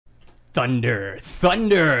Thunder,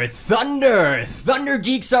 thunder, thunder! Thunder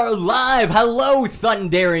Geeks are live! Hello,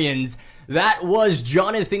 Thunderians! That was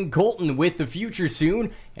Jonathan Colton with The Future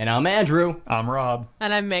Soon, and I'm Andrew. I'm Rob.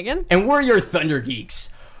 And I'm Megan. And we're your Thunder Geeks.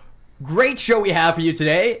 Great show we have for you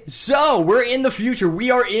today. So, we're in the future.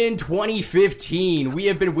 We are in 2015. We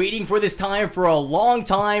have been waiting for this time for a long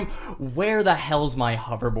time. Where the hell's my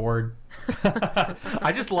hoverboard?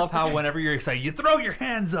 I just love how whenever you're excited, you throw your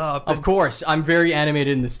hands up. Of course, I'm very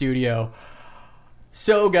animated in the studio.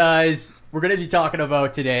 So guys, we're going to be talking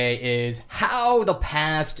about today is how the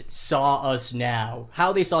past saw us now.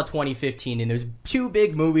 How they saw 2015. And there's two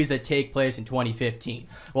big movies that take place in 2015.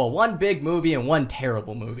 Well, one big movie and one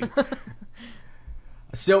terrible movie.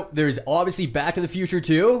 So there's obviously Back to the Future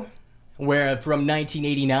 2. Where from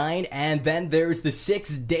 1989. And then there's The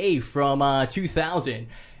Sixth Day from 2000.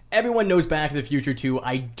 Everyone knows Back to the Future 2.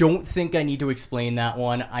 I don't think I need to explain that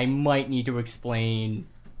one. I might need to explain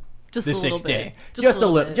Just The a little Sixth bit. Day. Just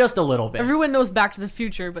a little bit. Everyone knows Back to the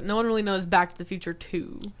Future, but no one really knows Back to the Future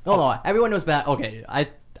 2. No, everyone knows Back... Okay,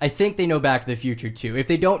 I think they know Back to the Future 2. If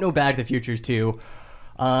they don't know Back to the Future 2,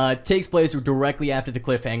 takes place directly after the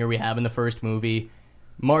cliffhanger we have in the first movie.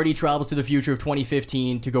 Marty travels to the future of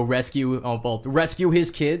 2015 to go rescue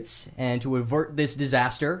his kids and to avert this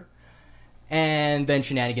disaster. And then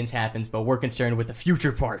shenanigans happens, but we're concerned with the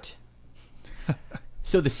future part.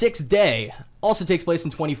 So The Sixth Day also takes place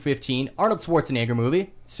in 2015. Arnold Schwarzenegger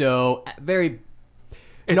movie. So very...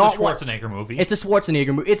 It's a Schwarzenegger movie. It's a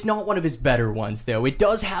Schwarzenegger movie. It's not one of his better ones, though. It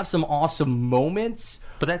does have some awesome moments.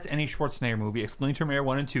 But that's any Schwarzenegger movie, excluding Terminator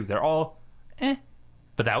 1 and 2. They're all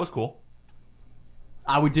But that was cool.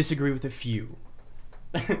 I would disagree with a few.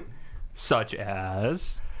 Such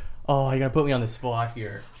as... Oh, you're going to put me on the spot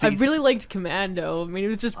here. I really liked Commando. I mean, it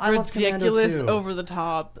was just ridiculous, over the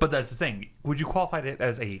top. But that's the thing. Would you qualify it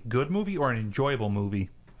as a good movie or an enjoyable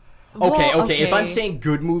movie? Okay. If I'm saying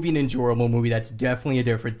good movie and enjoyable movie, that's definitely a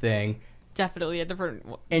different thing. Definitely a different...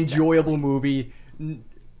 Enjoyable movie.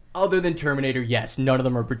 Other than Terminator, yes, none of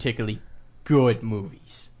them are particularly good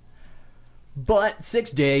movies. But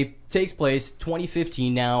Sixth Day takes place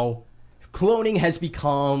 2015 now. Cloning has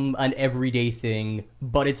become an everyday thing,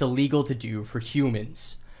 but it's illegal to do for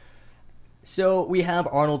humans. So we have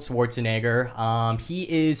Arnold Schwarzenegger. He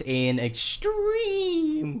is an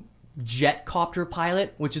extreme jetcopter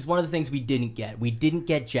pilot, which is one of the things we didn't get. We didn't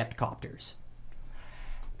get jetcopters.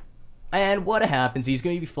 And what happens, he's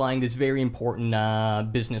going to be flying this very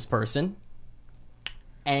important business person.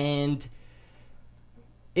 And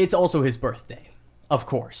it's also his birthday, of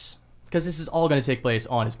course, because this is all going to take place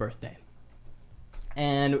on his birthday.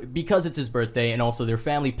 And because it's his birthday and also their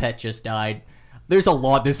family pet just died, there's a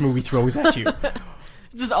lot this movie throws at you.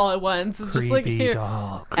 Just all at once. It's creepy just like, here.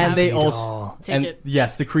 doll. And they Creepy also... doll. Take it.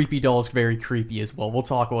 Yes, the creepy doll is very creepy as well. We'll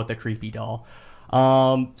talk about the creepy doll.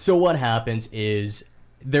 So what happens is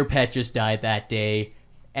their pet just died that day,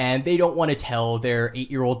 and they don't want to tell their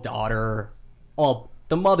 8-year-old daughter... Well,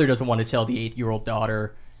 the mother doesn't want to tell the 8-year-old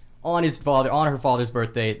daughter on her father's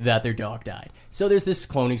birthday that their dog died. So there's this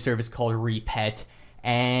cloning service called Repet,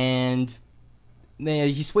 and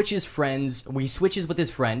he switches with his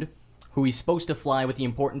friend, who he's supposed to fly with the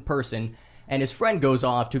important person, and his friend goes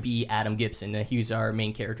off to be Adam Gibson. He's our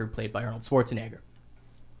main character, played by Arnold Schwarzenegger.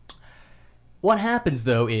 What happens,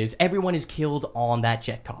 though, is everyone is killed on that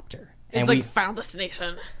jetcopter. It's like Final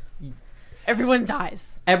Destination. Everyone dies.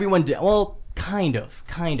 Well, kind of.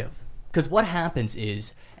 Because what happens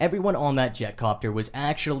is everyone on that jetcopter was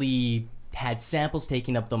actually... had samples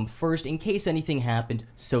taken of them first in case anything happened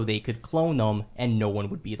so they could clone them and no one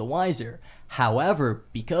would be the wiser. However,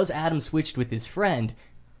 because Adam switched with his friend,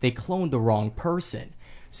 they cloned the wrong person.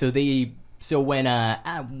 So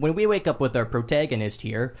when we wake up with our protagonist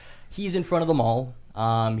here, he's in front of them all.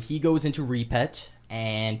 He goes into Repet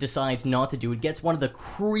and decides not to do it. Gets one of the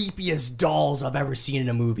creepiest dolls I've ever seen in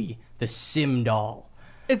a movie, the Sim doll.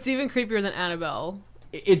 It's even creepier than Annabelle.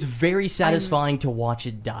 It's very satisfying to watch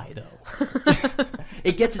it die, though.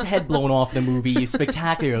 It gets its head blown off in the movie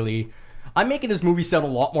spectacularly. I'm making this movie sound a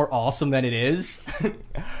lot more awesome than it is.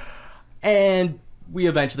 And we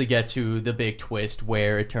eventually get to the big twist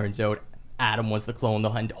where it turns out Adam was the clone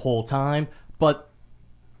the whole time. But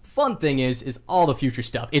fun thing is all the future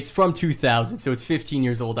stuff. It's from 2000, so it's 15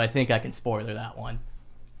 years old. I think I can spoiler that one.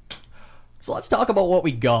 So let's talk about what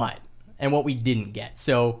we got and what we didn't get.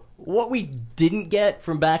 So what we didn't get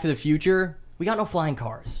from Back to the Future, we got no flying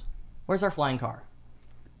cars. Where's our flying car?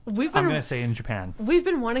 I'm going to say in Japan. We've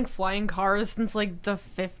been wanting flying cars since like the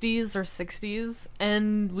 50s or 60s,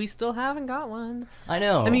 and we still haven't got one. I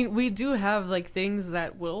know. I mean, we do have like things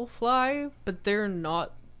that will fly, but they're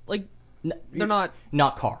not like they're not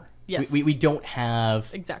not car. Yes. We don't have...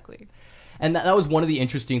 Exactly. And that was one of the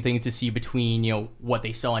interesting things to see between, what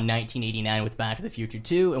they saw in 1989 with Back to the Future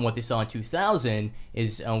 2 and what they saw in 2000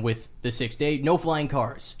 is with the sixth day, no flying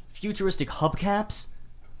cars. Futuristic hubcaps,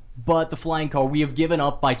 but the flying car, we have given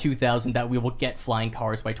up by 2000 that we will get flying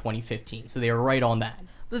cars by 2015. So they are right on that.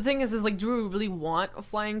 But the thing is like, do we really want a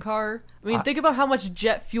flying car? I mean, think about how much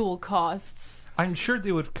jet fuel costs. I'm sure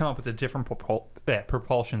they would come up with a different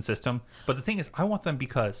propulsion system. But the thing is, I want them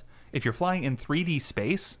because if you're flying in 3D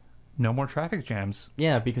space... no more traffic jams.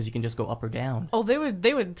 Yeah, because you can just go up or down. Oh, they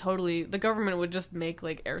would totally... The government would just make,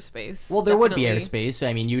 like, airspace. Well, there would be airspace.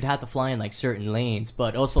 I mean, you'd have to fly in, like, certain lanes.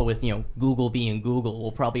 But also with, Google being Google,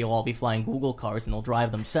 we'll probably all be flying Google cars and they'll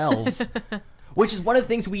drive themselves. Which is one of the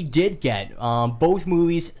things we did get. Both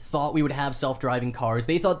movies thought we would have self-driving cars.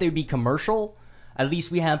 They thought they'd be commercial. At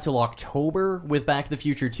least we have till October with Back to the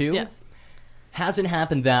Future 2. Yes. Hasn't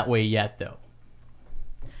happened that way yet, though.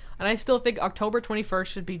 And I still think October 21st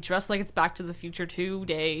should be dressed like it's Back to the Future 2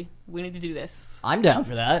 day. We need to do this. I'm down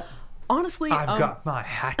for that. Honestly, I've got my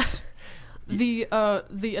hat.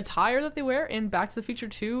 The attire that they wear in Back to the Future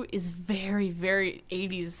 2 is very, very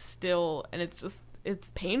 80s still, and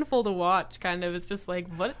it's painful to watch, kind of. It's just like,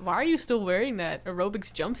 why are you still wearing that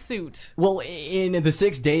aerobics jumpsuit? Well, in the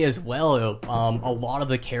sixth day as well, a lot of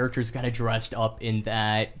the characters kind of dressed up in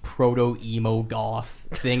that proto-emo goth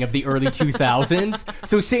thing of the early 2000s.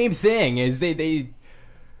 So same thing, is they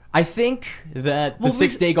I think that the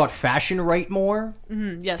sixth day got fashion right more.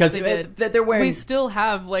 Mm-hmm, yes, they did. They're wearing... We still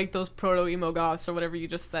have, like, those proto-emo goths or whatever you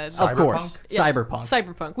just said. Of course. Yes, Cyberpunk.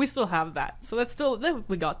 Cyberpunk. We still have that. So that's still...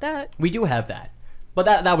 We got that. We do have that. But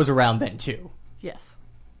that was around then, too. Yes.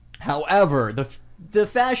 However, the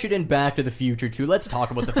fashion in Back to the Future 2... Let's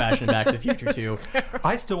talk about the fashion in Back to the Future 2.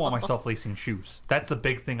 I still want my self-lacing shoes. That's the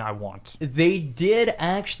big thing I want. They did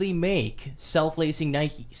actually make self-lacing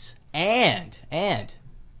Nikes. And...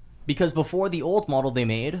 because before the old model they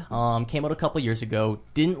made, came out a couple years ago,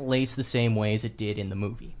 didn't lace the same way as it did in the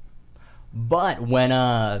movie. But when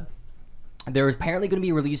they're apparently going to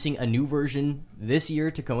be releasing a new version this year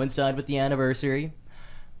to coincide with the anniversary.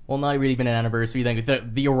 Well, not really been an anniversary,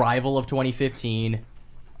 then the arrival of 2015,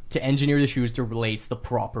 to engineer the shoes to lace the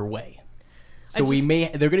proper way. So they're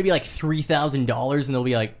going to be like $3,000, and there'll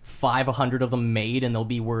be like 500 of them made, and they'll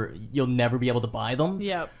be where you'll never be able to buy them.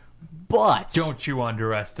 Yep. But don't you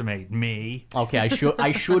underestimate me. Okay,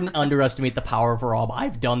 I shouldn't underestimate the power of Rob.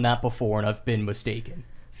 I've done that before and I've been mistaken.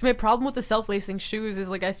 See, my problem with the self-lacing shoes is,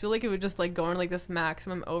 like, I feel like it would just, like, go into, like, this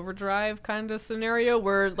maximum overdrive kind of scenario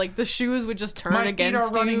where, like, the shoes would just turn against you. My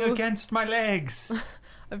feet are running against my legs.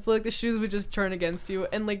 I feel like the shoes would just turn against you,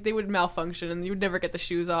 and, like, they would malfunction, and you would never get the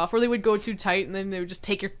shoes off, or they would go too tight, and then they would just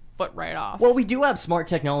take your foot right off. Well, we do have smart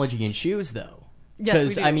technology in shoes, though. Yes, we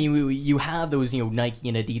Because, do. I mean, you have those, Nike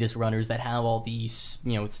and Adidas runners that have all these,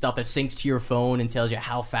 stuff that syncs to your phone and tells you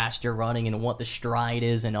how fast you're running and what the stride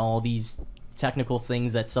is and all these technical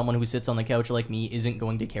things that someone who sits on the couch like me isn't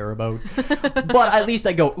going to care about. But at least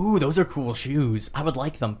I go, ooh, those are cool shoes. I would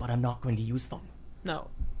like them, but I'm not going to use them. No.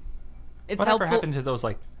 It's Whatever helpful. happened to those,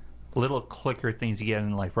 like, little clicker things you get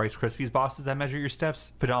in, like, Rice Krispies boxes that measure your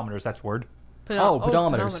steps? Pedometers, that's word.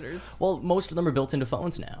 Pedometers. Well, most of them are built into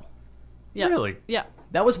phones now. Yeah. Really? Yeah.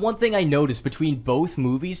 That was one thing I noticed between both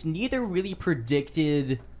movies. Neither really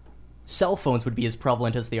predicted cell phones would be as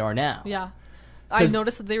prevalent as they are now. Yeah. I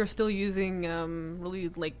noticed that they were still using really,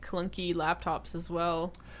 like, clunky laptops as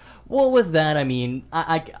well. Well, with that, I mean,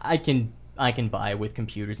 I can buy with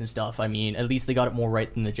computers and stuff. I mean, at least they got it more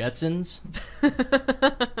right than the Jetsons.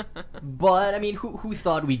 But, I mean, who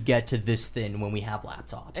thought we'd get to this thin when we have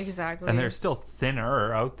laptops? Exactly. And they're still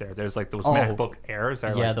thinner out there. There's, like, those MacBook Airs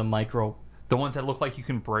that are, like, the micro... the ones that look like you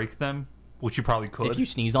can break them, which you probably could. If you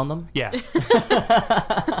sneeze on them? Yeah.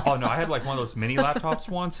 Oh, no, I had, like, one of those mini laptops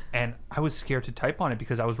once, and I was scared to type on it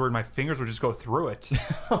because I was worried my fingers would just go through it.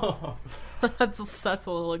 that's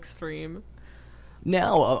a little extreme.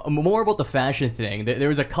 Now, more about the fashion thing. There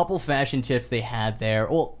was a couple fashion tips they had there.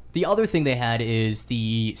 Well, the other thing they had is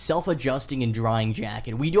the self-adjusting and drying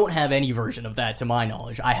jacket. We don't have any version of that, to my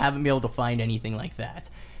knowledge. I haven't been able to find anything like that.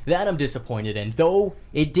 That I'm disappointed in. Though,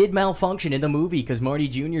 it did malfunction in the movie, because Marty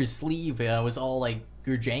Jr.'s sleeve was all, like,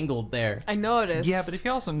 jangled there. I noticed. Yeah, but if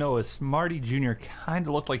you also notice, Marty Jr. kind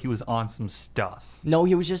of looked like he was on some stuff. No,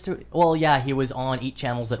 he was just... Well, yeah, he was on 8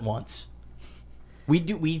 channels at once. We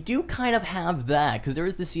do kind of have that, because there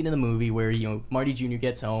is the scene in the movie where, Marty Jr.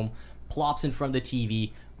 gets home, plops in front of the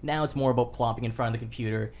TV. Now it's more about plopping in front of the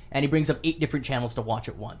computer, and he brings up 8 different channels to watch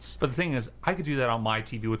at once. But the thing is, I could do that on my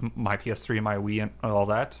TV with my PS3 and my Wii and all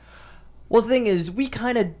that. Well, the thing is, we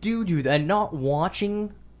kind of do that. Not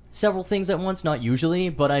watching several things at once, not usually,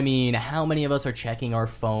 but I mean, how many of us are checking our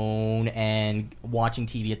phone and watching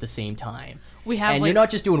TV at the same time? We have, and like, you're not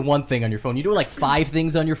just doing one thing on your phone, you're doing like 5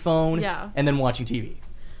 things on your phone, Yeah. and then watching TV.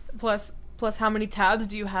 Plus, how many tabs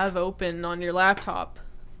do you have open on your laptop?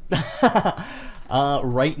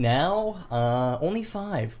 Right now, only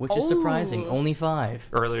 5, which is surprising. Ooh. Only 5.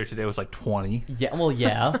 Earlier today was like 20. Yeah, well,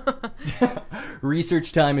 yeah.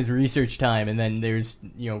 Research time is research time, and then there's,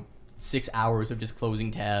 6 hours of just closing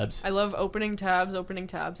tabs. I love opening tabs to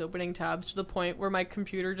the point where my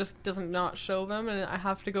computer just doesn't not show them, and I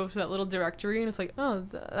have to go to that little directory, and it's like, oh,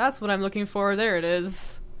 that's what I'm looking for. There it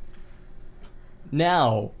is.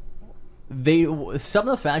 Now, some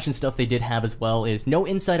of the fashion stuff they did have as well is no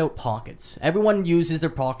inside-out pockets. Everyone uses their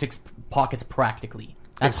pockets practically.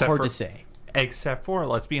 That's Except hard for- to say. Except for,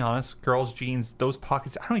 let's be honest, girls' jeans, those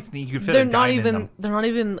pockets, I don't even think you could fit They're a not dime in even. them. They're not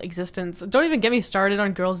even existence. Don't even get me started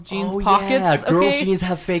on girls' jeans Oh pockets. yeah, girls' okay? jeans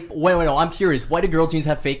have fake. Wait, no, I'm curious. Why do girls' jeans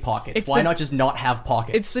have fake pockets? It's Why the- not just not have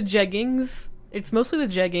pockets? It's the jeggings. It's mostly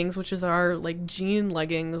the jeggings, which is our like jean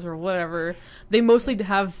leggings or whatever. They mostly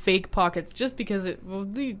have fake pockets just because it will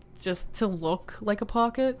be just to look like a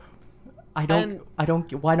pocket. I don't.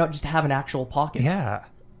 Why not just have an actual pocket? Yeah.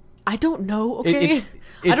 I don't know. Okay, It's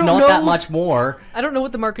I don't not know. that much more. I don't know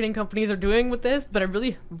what the marketing companies are doing with this, but I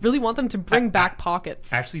really, really want them to bring back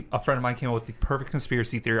pockets. Actually, a friend of mine came up with the perfect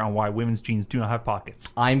conspiracy theory on why women's jeans do not have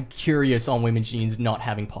pockets. I'm curious on women's jeans not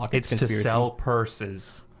having pockets. It's conspiracy. to sell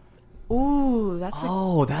purses. Ooh, that's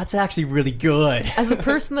Oh, that's actually really good. as a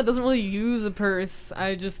person that doesn't really use a purse,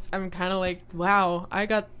 I'm kind of like, wow, I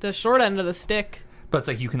got the short end of the stick. But it's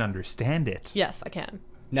like you can understand it. Yes, I can.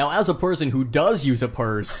 Now, as a person who does use a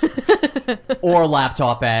purse or a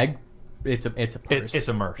laptop bag, it's a purse. It's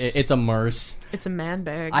a merce. It's a merce. It's a man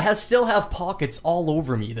bag. I still have pockets all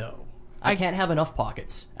over me though. I can't have enough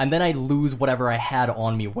pockets, and then I lose whatever I had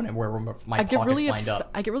on me where my I get pockets really wind up.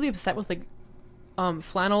 I get really upset with like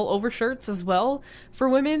flannel overshirts as well for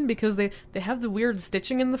women because they have the weird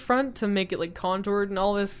stitching in the front to make it like contoured and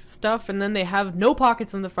all this stuff, and then they have no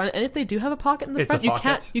pockets in the front, and if they do have a pocket in the It's front, a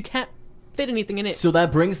pocket. you can't fit anything in it. So that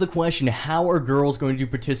brings the question: how are girls going to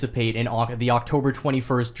participate in the October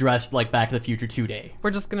 21st dressed like Back to the Future 2 day?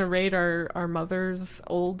 We're just gonna raid our mother's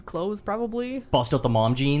old clothes probably. Bust out the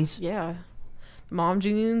mom jeans, Yeah, mom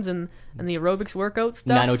jeans and the aerobics workout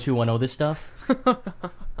stuff. 90210 this stuff.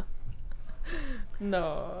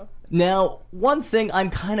 No. Now, one thing I'm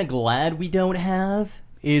kind of glad we don't have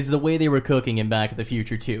is the way they were cooking in Back to the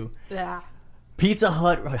Future 2. Yeah. Pizza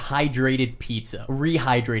Hut rehydrated pizza.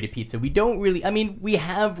 We don't really... I mean, we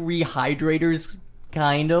have rehydrators,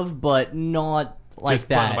 kind of, but not like Just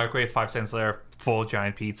put in the that. microwave, 5 seconds later, full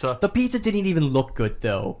giant pizza. The pizza didn't even look good,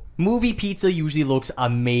 though. Movie pizza usually looks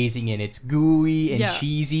amazing, and it's gooey and Yeah.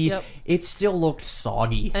 cheesy. Yep. It still looked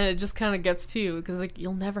soggy. And it just kind of gets to you because like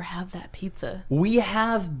you'll never have that pizza. We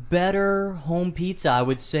have better home pizza, I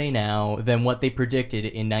would say now, than what they predicted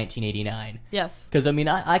in 1989. Yes. Because I mean,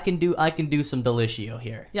 I can do some Delissio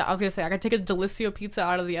here. Yeah, I was gonna say I could take a Delissio pizza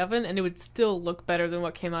out of the oven and it would still look better than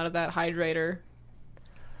what came out of that hydrator.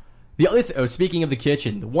 The other, speaking of the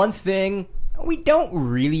kitchen, the one thing we don't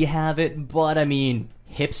really have it, but I mean,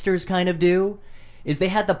 hipsters kind of do, is they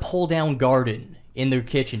had the pull-down garden in their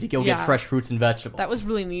kitchen to go get Yeah. fresh fruits and vegetables. That was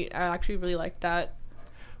really neat. I actually really liked that.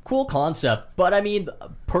 Cool concept, but I mean,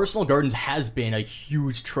 personal gardens has been a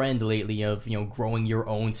huge trend lately of, growing your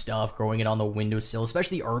own stuff, growing it on the windowsill,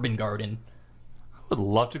 especially urban garden. I would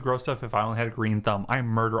love to grow stuff if I only had a green thumb. I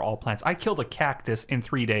murder all plants. I killed a cactus in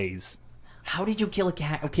 3 days. How did you kill a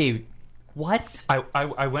cat? Okay, what?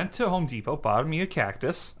 I went to Home Depot, bought me a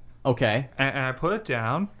cactus, Okay. and I put it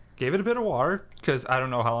down, gave it a bit of water, because I don't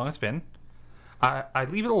know how long it's been. I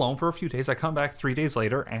leave it alone for a few days. I come back 3 days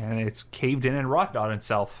later, and it's caved in and rotted on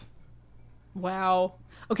itself. Wow.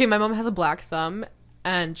 Okay, my mom has a black thumb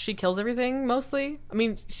and she kills everything mostly. I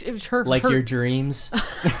mean, it was her. Like her, your dreams?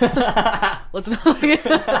 Let's not.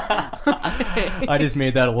 I just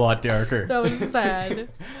made that a lot darker. That was sad.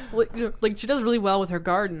 Like she does really well with her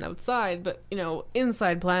garden outside, but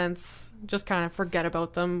inside plants, just kind of forget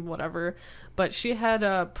about them, whatever. But she had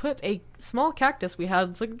put a small cactus we had.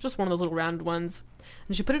 It's like just one of those little round ones,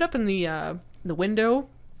 and she put it up in the window,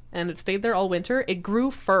 and it stayed there all winter. It grew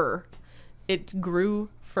fur. It grew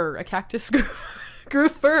fur. A cactus grew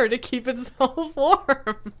fur to keep itself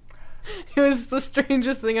warm. It was the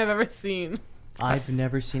strangest thing I've ever seen. I've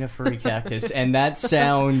never seen a furry cactus, and that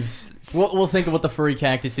sounds... We'll think of what the furry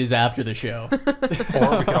cactus is after the show.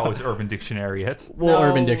 Or we could always Urban Dictionary it. We'll No,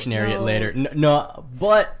 Urban Dictionary it no. later. No,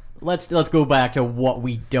 but let's go back to what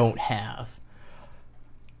we don't have.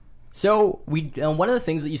 So one of the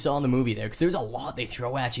things that you saw in the movie there, because there's a lot they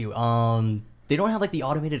throw at you. They don't have like the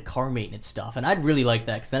automated car maintenance stuff, and I'd really like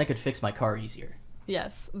that because then I could fix my car easier.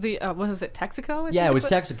 Yes. The what was it, Texaco? Yeah, it was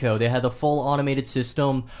Texaco. They had the full automated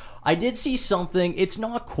system. I did see something. It's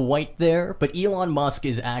not quite there, but Elon Musk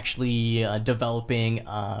is actually developing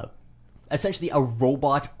essentially a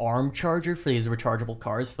robot arm charger for his rechargeable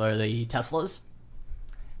cars for the Teslas.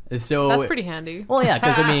 So That's pretty handy. Well, yeah,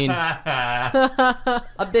 because I mean,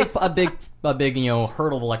 a big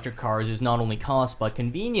hurdle of electric cars is not only cost but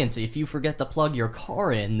convenience. If you forget to plug your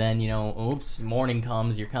car in, then oops, morning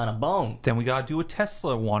comes, you're kind of boned. Then we gotta do what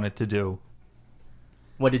Tesla wanted to do.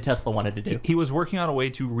 What did Tesla wanted to do? He was working on a way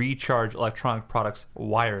to recharge electronic products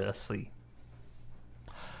wirelessly.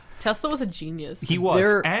 Tesla was a genius. He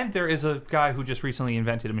was. And there is a guy who just recently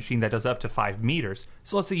invented a machine that does up to 5 meters.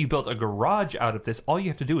 So let's say you built a garage out of this. All you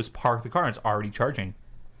have to do is park the car and it's already charging.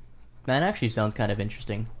 That actually sounds kind of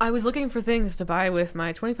interesting. I was looking for things to buy with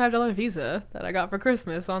my $25 Visa that I got for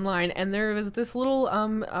Christmas online, and there was this little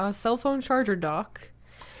cell phone charger dock.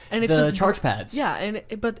 And it's the just charge pads. Yeah,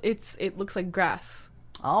 but it looks like grass.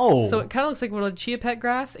 Oh. So it kind of looks like a little chia pet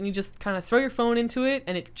grass, and you just kind of throw your phone into it,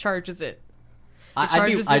 and it charges it. I'd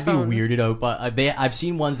be weirded out, but I've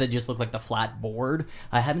seen ones that just look like the flat board.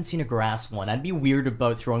 I haven't seen a grass one. I'd be weird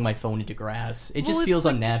about throwing my phone into grass. It just feels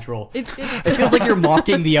unnatural. It feels like you're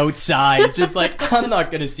mocking the outside. It's just like, I'm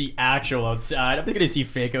not going to see actual outside. I'm going to see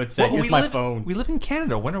fake outside. Here's my phone. We live in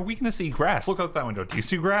Canada. When are we going to see grass? Look out that window. Do you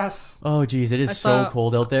see grass? Oh, geez. It is so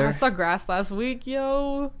cold out there. I saw grass last week,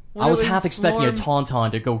 yo. I was half expecting a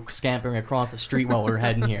tauntaun to go scampering across the street while we were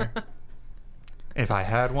heading here. If I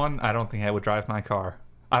had one, I don't think I would drive my car.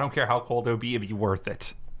 I don't care how cold it would be, it'd be worth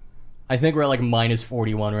it. I think we're at like minus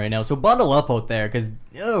 41 right now, so bundle up out there, because,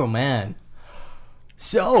 oh man.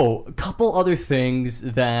 So, a couple other things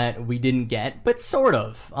that we didn't get, but sort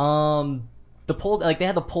of. They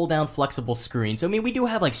had the pull-down flexible screen. So, I mean, we do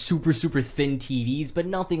have like super, super thin TVs, but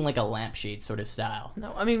nothing like a lampshade sort of style.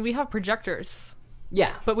 No, I mean, we have projectors.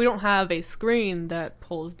 Yeah. But we don't have a screen that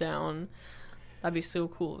pulls down. That'd be so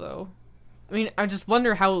cool, though. I mean, I just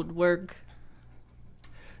wonder how it would work.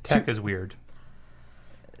 Tech is weird.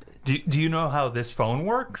 Do you know how this phone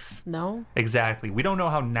works? No. Exactly. We don't know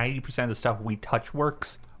how 90% of the stuff we touch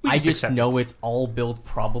works. I just know it's all built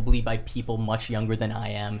probably by people much younger than I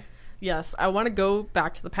am. Yes, I want to go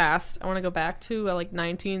back to the past. I want to go back to like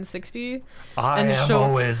 1960. I am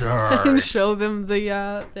a wizard. And show them the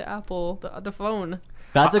Apple, the phone.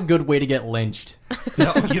 That's a good way to get lynched.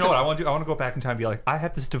 No, you know what I want to do? I want to go back in time and be like, I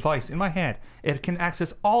have this device in my hand. It can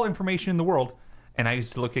access all information in the world, and I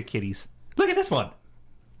used to look at kitties. Look at this one.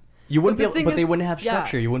 You wouldn't be able, but they wouldn't have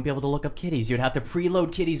structure. Yeah. You wouldn't be able to look up kitties. You'd have to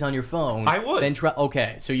preload kitties on your phone. I would. Then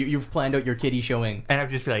okay, so you've planned out your kitty showing. And I'd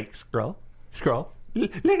just be like, scroll.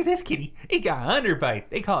 Look at this kitty. He got a underbite.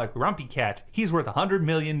 They call it Grumpy Cat. He's worth $100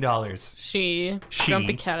 million. She.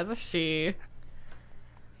 Grumpy Cat is a she.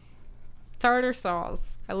 Tartar sauce.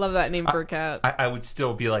 I love that name for a cat. I would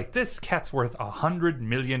still be like, this cat's worth $100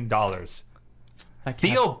 million.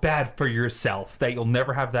 Feel bad for yourself that you'll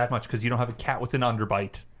never have that much because you don't have a cat with an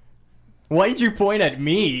underbite. Why did you point at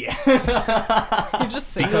me? You're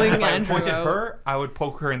just singling Andrew. If I Andrew pointed out. her, I would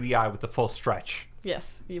poke her in the eye with the full stretch.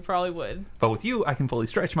 Yes, you probably would. But with you, I can fully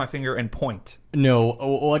stretch my finger and point. No,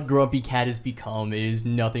 what Grumpy Cat has become is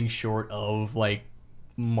nothing short of, like,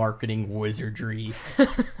 marketing wizardry.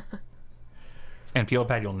 And feel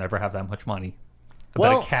bad you'll never have that much money.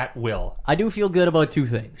 Well, but a cat will. I do feel good about two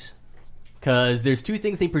things. Because there's two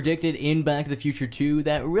things they predicted in Back to the Future 2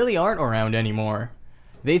 that really aren't around anymore.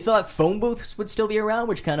 They thought phone booths would still be around,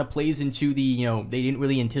 which kind of plays into the, they didn't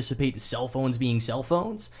really anticipate cell phones being cell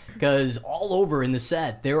phones. Because all over in the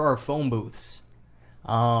set, there are phone booths.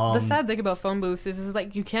 The sad thing about phone booths is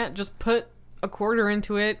like you can't just put a quarter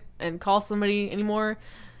into it and call somebody anymore.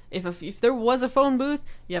 If there was a phone booth,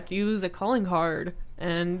 you have to use a calling card.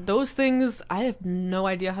 And those things, I have no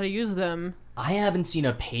idea how to use them. I haven't seen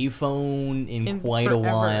a payphone in quite forever.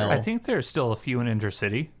 a while. I think there's still a few in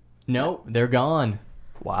Intercity. No, they're gone.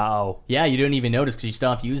 Wow. Yeah, you didn't even notice because you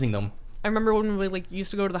stopped using them. I remember when we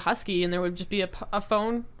used to go to the Husky and there would just be a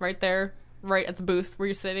phone right there, right at the booth where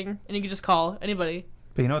you're sitting, and you could just call anybody.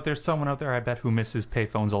 But you know what? There's someone out there, I bet, who misses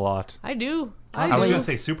payphones a lot. I do. I was going to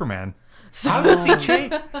say Superman. How does he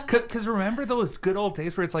change? Because remember those good old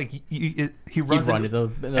days where it's like he runs into the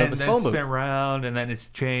and then phone booth. spin around and then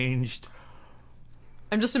it's changed.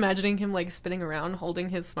 I'm just imagining him like spinning around holding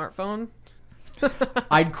his smartphone.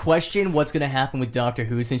 I'd question what's going to happen with Doctor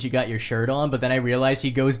Who since you got your shirt on, but then I realized he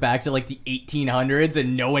goes back to like the 1800s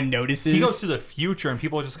and no one notices. He goes to the future and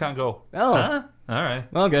people just kind of go, oh, huh? All right.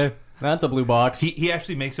 Okay. That's a blue box. He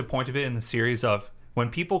actually makes a point of it in the series of when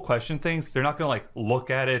people question things, they're not going to like look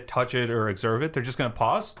at it, touch it, or observe it. They're just going to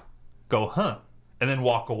pause, go, huh, and then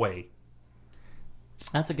walk away.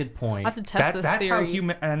 That's a good point. I have to test this That's how theory.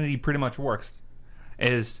 humanity pretty much works.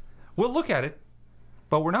 Is we'll look at it,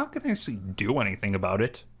 but we're not going to actually do anything about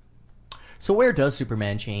it. So where does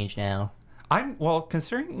Superman change now?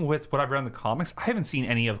 Considering with what I've read in the comics, I haven't seen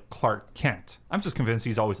any of Clark Kent. I'm just convinced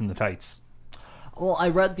he's always in the tights. Well, I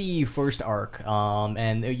read the first arc,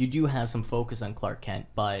 and you do have some focus on Clark Kent,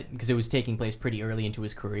 but because it was taking place pretty early into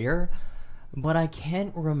his career. But I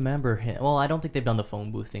can't remember him. Well, I don't think they've done the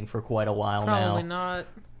phone booth thing for quite a while now. Probably not.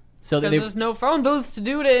 So Because there's no phone booths to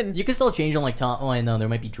do it in. you can still change them like Tom. Oh, I know there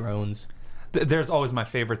might be drones. There's always my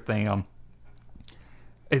favorite thing.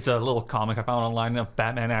 It's a little comic I found online of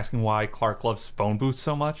Batman asking why Clark loves phone booths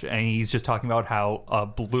so much, and he's just talking about how a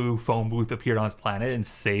blue phone booth appeared on his planet and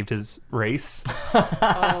saved his race. Oh,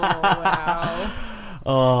 wow.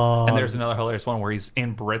 Oh, And there's another hilarious one where he's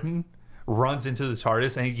in Britain, runs into the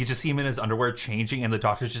TARDIS, and you just see him in his underwear changing, and the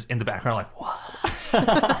Doctor's just in the background like, what?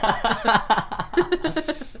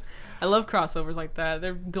 I love crossovers like that.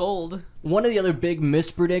 They're gold. one of the other big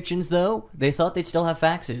missed predictions, though, they thought they'd still have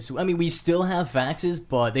faxes. I mean, we still have faxes,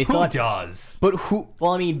 but they Who thought... does? But who...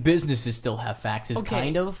 Well, I mean, businesses still have faxes,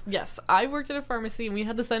 kind of. Yes, I worked at a pharmacy and we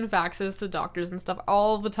had to send faxes to doctors and stuff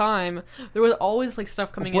all the time. There was always like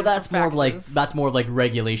stuff coming Well, in. that's from more of like faxes. that's more of like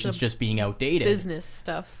regulations The just being outdated. Business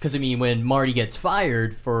stuff. Because I mean, when Marty gets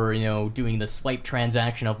fired for doing the swipe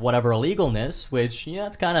transaction of whatever illegalness, which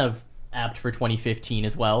that's kind of apt for 2015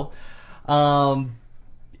 as well.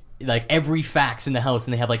 Like every fax in the house,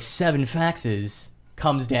 and they have like 7 faxes,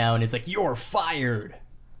 comes down. It's like you're fired.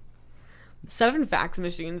 7 fax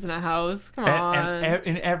machines in a house. Come on. And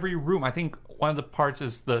in every room, I think one of the parts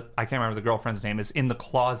is I can't remember the girlfriend's name, is in the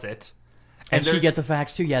closet. And she there's- gets a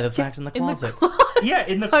fax too. Yeah, the fax in the in closet. the closet. Yeah,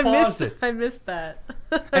 in the closet. I missed that.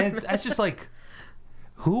 And that's just like,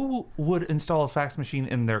 who would install a fax machine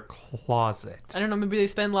in their closet? I don't know. Maybe they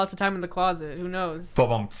spend lots of time in the closet. Who knows?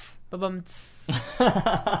 Ba-bumps. Ba-bum-ts.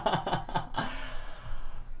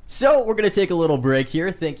 So we're gonna take a little break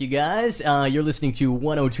here. Thank you guys. You're listening to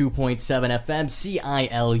 102.7 FM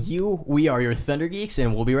CILU. We are your Thunder Geeks,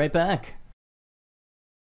 and we'll be right back.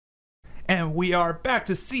 And we are back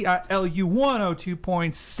to CILU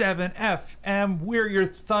 102.7 FM. We're your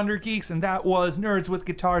Thunder Geeks, and that was Nerds with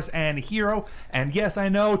Guitars and Hero. And yes, I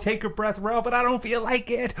know, take a breath, Rel, but I don't feel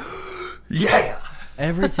like it. Yeah!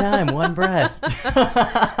 Every time, one breath.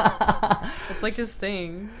 It's like his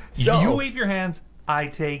thing. So- You wave your hands, I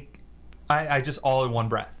just all in one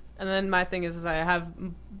breath. And then my thing is I have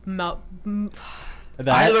I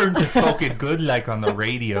That- learned to spoke it good like on the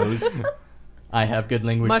radios. I have good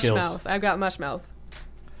language mush skills. mouth. I've got mush mouth.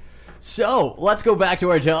 So let's go back to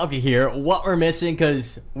our topic here. What we're missing,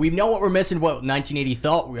 because we know what we're missing. What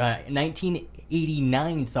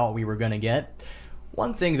 1989 thought we were gonna get.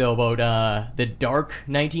 One thing though about the dark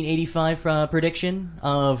 1985 prediction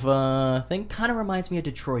of thing kind of reminds me of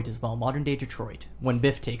Detroit as well, modern day Detroit when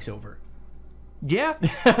Biff takes over. Yeah.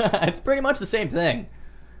 It's pretty much the same thing.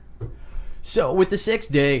 So with the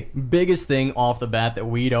 6th day, biggest thing off the bat that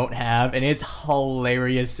we don't have, and it's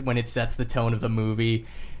hilarious when it sets the tone of the movie.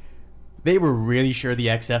 They were really sure the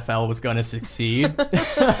XFL was going to succeed.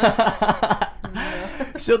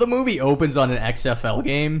 So the movie opens on an XFL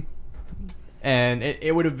game, and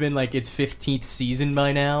it would have been like its 15th season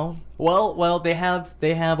by now. Well, they have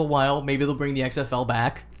a while. Maybe they'll bring the XFL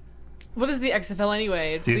back. What is the XFL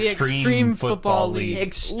anyway? It's The the Extreme Extreme Football Football League. League.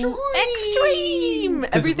 Extreme!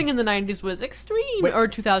 Everything in the 90s was extreme. Wait, Or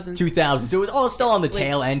 2000s. 2000. So it was all still on the Like,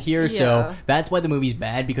 tail end here. yeah. So that's why the movie's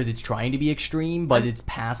bad, because it's trying to be extreme, but it's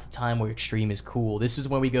past the time where extreme is cool. This is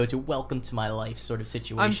when we go to welcome to my life sort of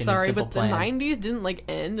situation. I'm in sorry, Simple but Plan. the 90s didn't like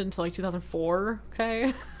end until like 2004.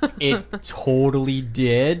 Okay. It totally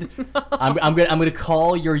did. I'm gonna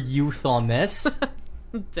call your youth on this.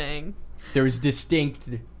 Dang. There's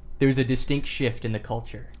a distinct shift in the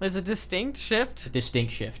culture. There's a distinct shift. A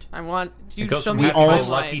distinct shift. I want you to Goes show from me a having my all- timeline.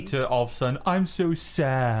 lucky to all of a sudden, I'm so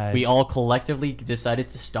sad. We all collectively decided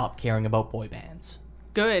to stop caring about boy bands.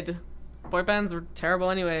 Good. Boy bands were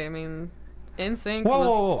terrible anyway. I mean, NSYNC Whoa, was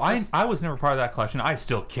whoa, whoa. just- I was never part of that collection. I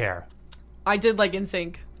still care. I did like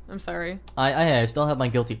NSYNC. I'm sorry. I still have my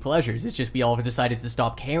guilty pleasures. It's just we all decided to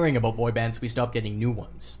stop caring about boy bands, so we stopped getting new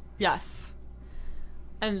ones. Yes.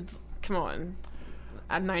 And come on.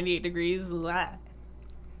 At 98 degrees, blah.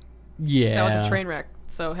 Yeah. That was a train wreck.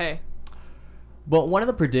 So hey. But one of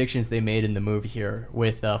the predictions they made in the movie here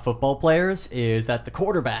with football players is that the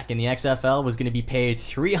quarterback in the XFL was going to be paid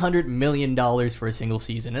 $300 million for a single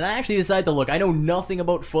season. And I actually decided to look. I know nothing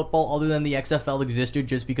about football other than the XFL existed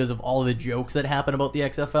just because of all the jokes that happen about the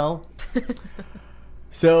XFL.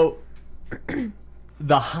 So,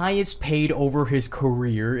 the highest paid over his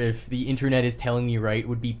career, if the internet is telling me right,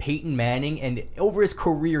 would be Peyton Manning. And over his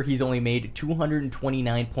career, he's only made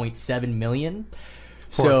 $229.7 million.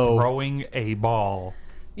 For throwing a ball.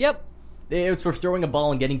 Yep. It's for throwing a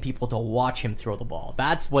ball and getting people to watch him throw the ball.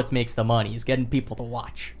 That's what makes the money, is getting people to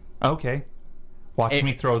watch. Okay. Watch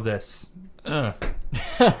me throw this. But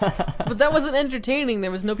that wasn't entertaining.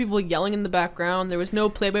 There was no people yelling in the background. There was no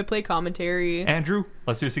play-by-play commentary. Andrew,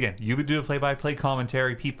 let's do this again. You would do a play-by-play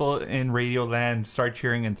commentary. People in Radio Land start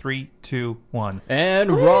cheering in 3, 2, 1.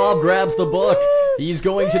 And Rob grabs the book. He's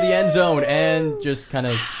going to the end zone and just kind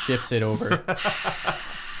of shifts it over.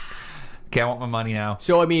 Okay, I want my money now.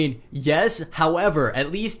 So, I mean, yes, however,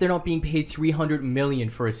 at least they're not being paid $300 million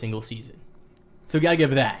for a single season. So, gotta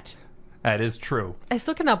give that. That is true. I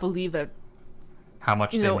still cannot believe that. How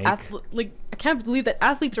much they make. I can't believe that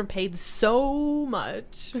athletes are paid so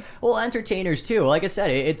much. Well, entertainers too. Like I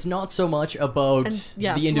said, it's not so much about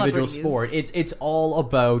the individual sport. It's all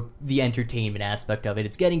about the entertainment aspect of it.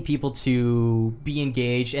 It's getting people to be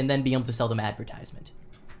engaged and then being able to sell them advertisement.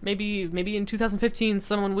 Maybe in 2015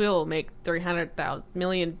 someone will make 300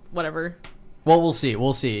 million, whatever. Well, we'll see.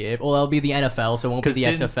 It'll be the NFL, so it won't be the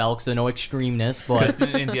XFL because there's no extremeness. But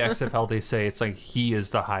in the XFL, they say it's like he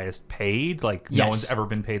is the highest paid. Like no one's ever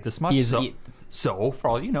been paid this much. So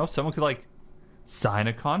for all you know, someone could like sign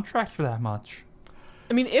a contract for that much.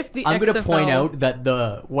 I mean, if the I'm XFL... going to point out that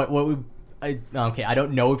I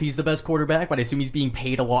don't know if he's the best quarterback, but I assume he's being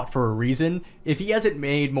paid a lot for a reason. If he hasn't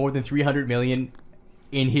made more than $300 million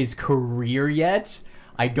in his career yet,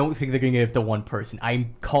 I don't think they're going to give it to one person.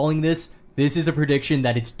 I'm calling this. This is a prediction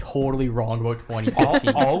that it's totally wrong about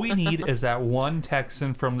 2015. all we need is that one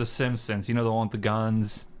Texan from The Simpsons, you know, the one with the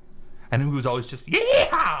guns, and who was always just,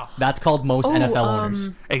 yeah! That's called most NFL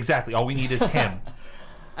owners. Exactly. All we need is him.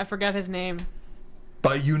 I forgot his name.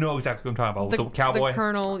 But you know exactly what I'm talking about. The cowboy? The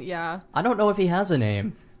Colonel, yeah. I don't know if he has a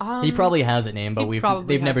name. He probably has a name, but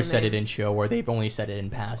they've never said it in show, or they've only said it in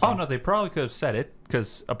passing. Oh, no, they probably could have said it,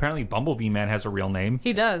 because apparently Bumblebee Man has a real name.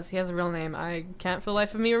 He does. He has a real name. I can't for the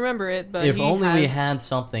life of me remember it, but if only we had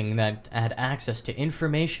something that had access to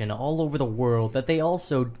information all over the world that they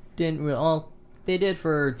also didn't... Well, they did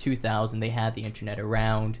for 2000. They had the internet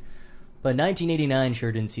around. But 1989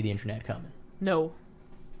 sure didn't see the internet coming. No.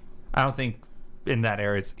 I don't think in that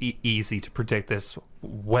era it's easy to predict this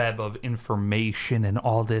web of information and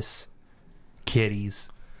all this kitties.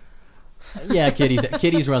 Yeah,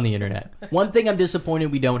 kitties run the internet. One thing I'm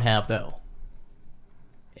disappointed we don't have though,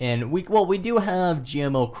 and we do have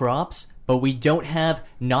GMO crops, but we don't have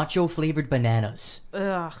nacho flavored bananas. Ugh.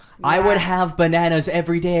 Yeah. I would have bananas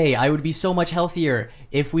every day. I would be so much healthier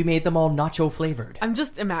if we made them all nacho flavored. I'm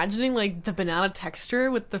just imagining like the banana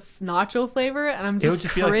texture with the nacho flavor, and I'm just It would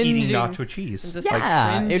just cringing. be like eating nacho cheese.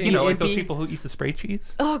 Yeah, like, you know, like those people who eat the spray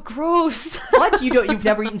cheese. Oh, gross! What? You've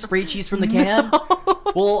never eaten spray cheese from the can? No.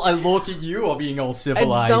 Well, I look at you all being all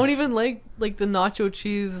civilized. I don't even like the nacho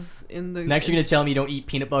cheese in the. Next, you're gonna tell me you don't eat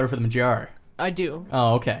peanut butter from the jar. I do.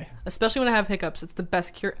 Oh, okay. Especially when I have hiccups, it's the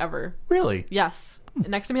best cure ever. Really? Yes.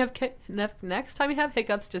 Next time you have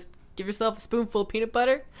hiccups, just give yourself a spoonful of peanut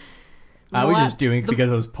butter. I was just doing it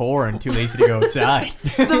because I was poor and too lazy to go outside.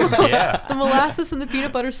 Yeah. The molasses and the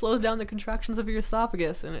peanut butter slows down the contractions of your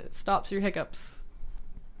esophagus and it stops your hiccups.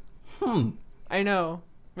 I know.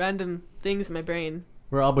 Random things in my brain.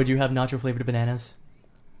 Rob, would you have nacho flavored bananas?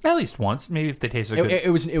 At least once. Maybe if they tasted good.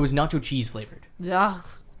 It was nacho cheese flavored. Ugh.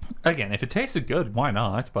 Again, if it tasted good, why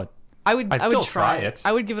not? But I would still try it.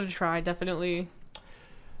 I would give it a try, definitely.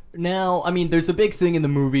 Now, I mean, there's the big thing in the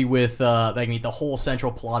movie with, the whole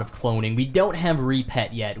central plot of cloning. We don't have Repet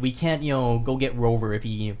yet. We can't, go get Rover if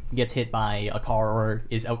he gets hit by a car or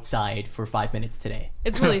is outside for 5 minutes today.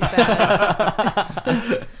 It's really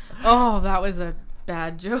sad. Oh, that was a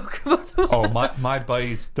bad joke. Oh, my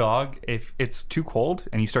buddy's dog, if it's too cold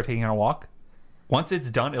and you start taking it on a walk, once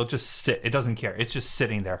it's done, it'll just sit. It doesn't care. It's just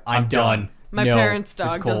sitting there. I'm done. My No, parents' it's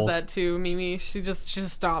dog does cold. that too, Mimi. She just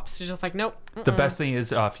stops. She's just like, nope. The best thing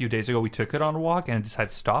is a few days ago we took it on a walk and it decided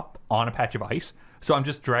to stop on a patch of ice. So I'm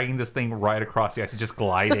just dragging this thing right across the ice. It's just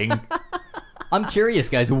gliding. I'm curious,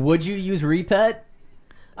 guys. Would you use Repet?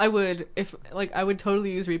 I would I would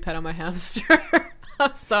totally use Repet on my hamster.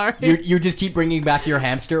 I'm sorry. You just keep bringing back your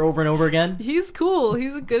hamster over and over again? He's cool.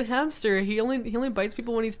 He's a good hamster. He only bites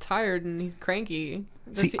people when he's tired and he's cranky.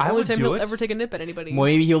 That's See, the I only would time do he'll it. ever take a nip at anybody. Well,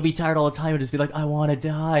 maybe he'll be tired all the time and just be like, I want to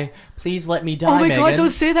die. Please let me die, Oh my Megan. god, don't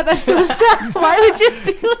say that. That's so sad. Why would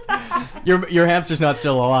you do that? Your hamster's not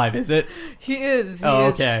still alive, is it? He is. He Oh,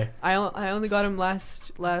 is. okay. I only got him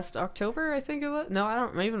last October, I think it was. No, I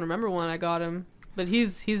don't even remember when I got him. But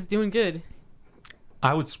he's doing good.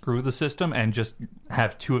 I would screw the system and just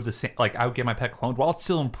have two of the same. Like, I would get my pet cloned while it's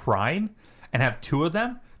still in prime and have two of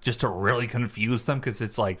them just to really confuse them because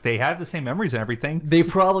it's like they have the same memories and everything. They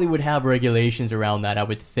probably would have regulations around that, I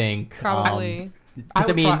would think. Probably. Because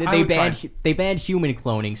I would try- I they would try. they banned human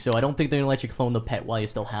cloning, so I don't think they're gonna let you clone the pet while you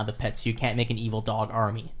still have the pet. So you can't make an evil dog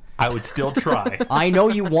army. I would still try. I know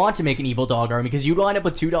you want to make an evil dog army because you line up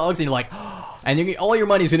with 2 dogs and you're like, and all your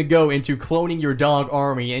money's gonna go into cloning your dog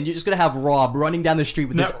army, and you're just gonna have Rob running down the street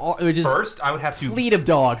with this First, I would have to. fleet of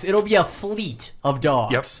dogs. It'll be a fleet of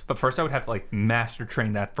dogs. Yep. But first, I would have to like master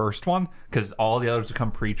train that first one because all the others would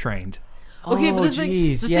come pre-trained. Okay, Oh, but the thing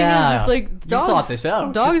jeez, is, yeah. it's like You dogs. thought this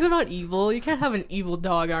out. Dogs are not evil. You can't have an evil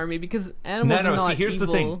dog army because animals No, are not see, here's evil.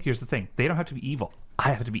 the thing. Here's the thing. They don't have to be evil. I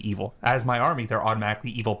have to be evil. As my army, they're automatically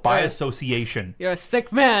evil by Right. association. You're a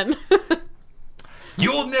sick man.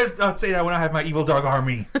 You'll not say that when I have my evil dog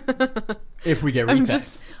army. If we get I'm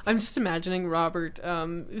repacked. just imagining Robert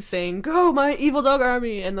saying, "Go, my evil dog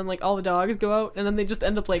army," and then like all the dogs go out, and then they just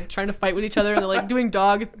end up like trying to fight with each other, and they're like doing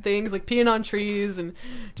dog things, like peeing on trees and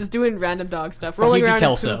just doing random dog stuff, rolling he'd be around.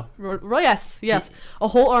 Kelso. Yes, a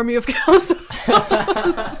whole army of Kelso.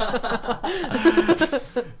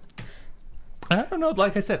 I don't know.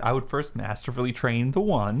 Like I said, I would first masterfully train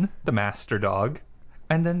the master dog,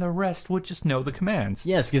 and then the rest would just know the commands.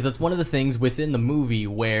 Yes, because that's one of the things within the movie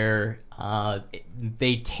where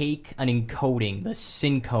they take an encoding, the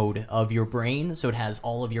SYN code of your brain, so it has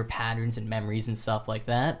all of your patterns and memories and stuff like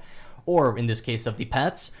that, or in this case of the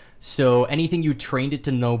pets. So anything you trained it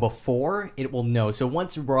to know before, it will know. So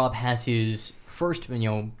once Rob has his first,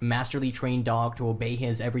 masterly trained dog to obey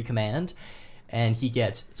his every command, and he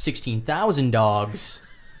gets 16,000 dogs,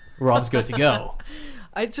 Rob's good to go.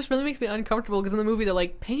 It just really makes me uncomfortable because in the movie they're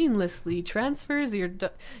like painlessly transfers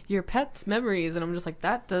your pet's memories, and I'm just like,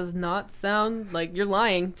 that does not sound like you're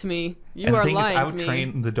lying to me. You And the are thing is, lying I to would me.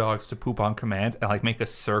 train the dogs to poop on command and like make a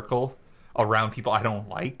circle around people I don't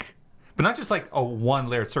like, but not just like a one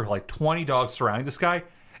layered circle, like 20 dogs surrounding this guy,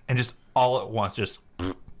 and just all at once, just.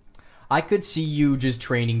 I could see you just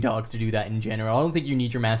training dogs to do that in general. I don't think you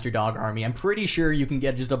need your master dog army. I'm pretty sure you can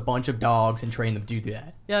get just a bunch of dogs and train them to do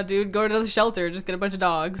that. Yeah, dude, go to the shelter, just get a bunch of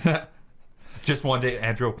dogs. Just one day,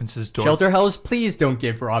 Andrew opens his door. Shelter house, please don't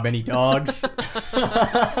give Rob any dogs.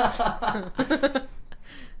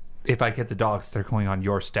 If I get the dogs, they're going on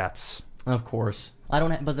your steps. Of course. I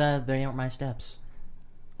don't but they aren't my steps.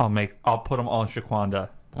 I'll put them all in Shaquanda.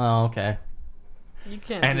 Oh, okay. You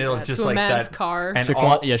can't. And do it'll that just to like a man's that- car. and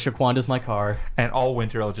all- Shaquanda's my car. And all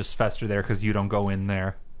winter, it'll just fester there because you don't go in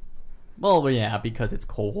there. Well, yeah, because it's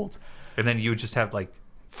cold. And then you would just have like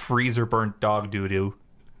freezer burnt dog doo doo.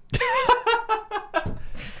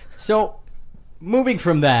 So, moving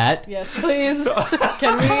from that, Yes, please.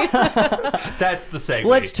 Can we? That's the segue.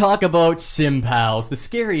 let's talk about Sim Pals, the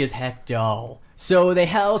scary as heck doll. So they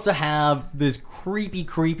also have this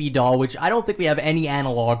creepy doll, which I don't think we have any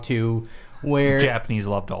analog to, where... Japanese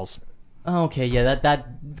love dolls. Okay, yeah,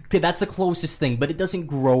 that's the closest thing, but it doesn't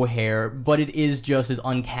grow hair, but it is just as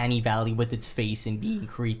uncanny valley with its face and being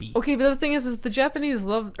creepy. Okay, but the thing is the Japanese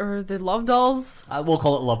love dolls. We'll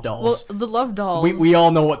call it love Well, dolls. the love dolls. We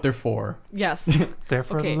all know what they're for. Yes, They're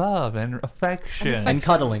for Okay. love and affection. And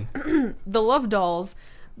cuddling. the love dolls.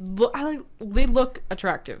 They look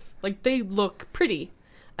attractive. Like they look pretty,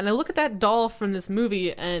 and I look at that doll from this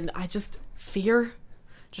movie, and I just fear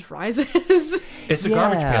just rises. It's a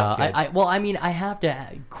garbage pail kid. I have to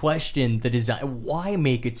question the design. Why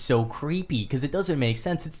make it so creepy? Because it doesn't make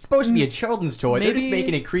sense. It's supposed to be a children's toy. They're just Maybe-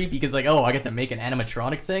 making it creepy because, like, oh, I get to make an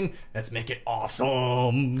animatronic thing? Let's make it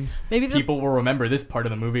awesome. Maybe the People will remember this part of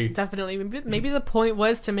the movie. Definitely. Maybe the point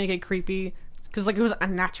was to make it creepy because like it was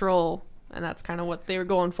unnatural, and that's kind of what they were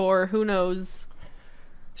going for. Who knows?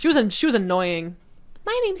 She was annoying.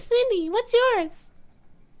 My name's Cindy. What's yours?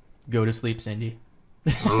 Go to sleep, Cindy.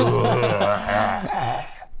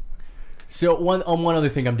 So one other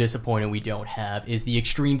thing I'm disappointed we don't have is the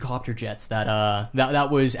extreme copter jets. That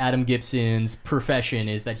was Adam Gibson's profession,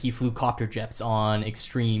 is that he flew copter jets on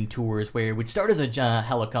extreme tours where it would start as a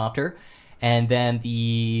helicopter, and then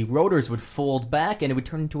the rotors would fold back and it would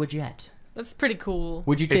turn into a jet. That's pretty cool.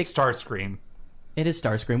 Would you take? It's Starscream. It is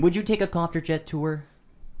Starscream. Would you take a copter jet tour?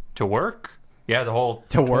 To work? Yeah, the whole...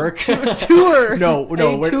 To work? Tour. No,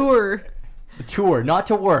 A tour. Tour, not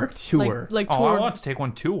to work. Tour. Like Oh, tour. I want to take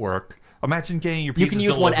one to work. Imagine getting your pizza You can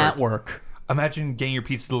use one at delivered. work. Imagine getting your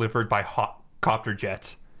pizza delivered by copter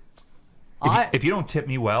jets. I If you don't tip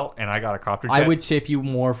me well, and I got a copter jet, would tip you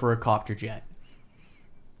more for a copter jet.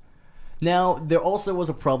 Now, there also was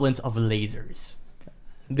a prevalence of lasers.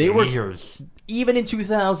 They were, Lasers. even in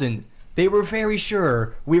 2000, they were very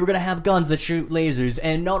sure we were going to have guns that shoot lasers,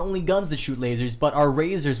 and not only guns that shoot lasers, but our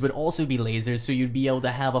razors would also be lasers, so you'd be able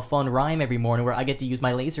to have a fun rhyme every morning where I get to use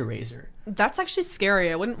my laser razor. That's actually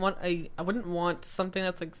scary. I wouldn't want something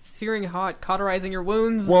that's like searing hot, cauterizing your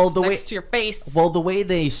wounds next to your face. Well, the way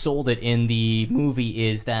they sold it in the movie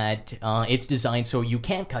is that it's designed so you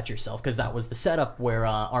can't cut yourself, because that was the setup where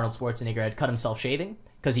Arnold Schwarzenegger had cut himself shaving,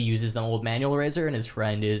 because he uses the old manual razor, and his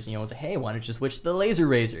friend is, like, hey, why don't you switch to the laser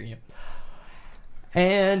razor?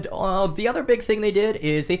 And the other big thing they did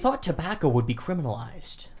is they thought tobacco would be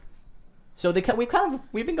criminalized. So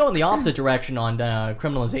we've been going the opposite direction on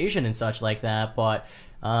criminalization and such like that, but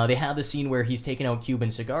they have the scene where he's taking out Cuban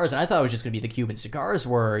cigars, and I thought it was just going to be the Cuban cigars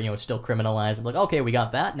were, still criminalized. I'm like, okay, we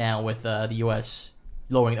got that now with the U.S.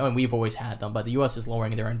 lowering, and we've always had them, but the U.S. is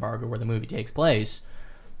lowering their embargo where the movie takes place.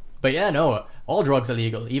 But yeah, no, all drugs are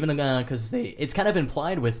legal, even because it's kind of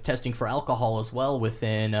implied with testing for alcohol as well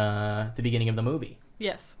within the beginning of the movie.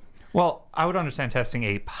 Yes. Well, I would understand testing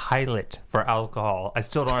a pilot for alcohol. I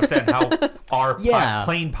still don't understand how our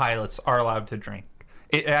plane pilots are allowed to drink.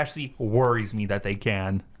 It actually worries me that they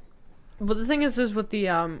can. But the thing is with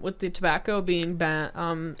the tobacco being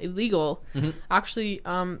illegal, actually,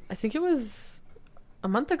 I think it was a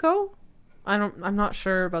month ago. I'm not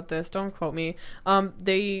sure about this. Don't quote me.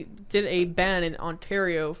 They did a ban in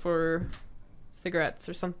Ontario for cigarettes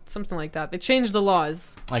or something like that. They changed the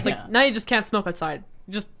laws. It's like now you just can't smoke outside.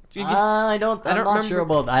 I'm not sure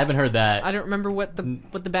about. I haven't heard that. I don't remember what the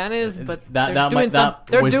ban is, but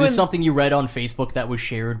was this something you read on Facebook that was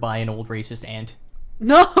shared by an old racist aunt?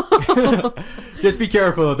 No. Just be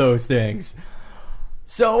careful of those things.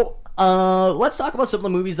 So, let's talk about some of the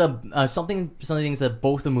movies that some of the things that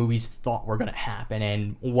both the movies thought were going to happen,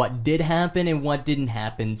 and what did happen and what didn't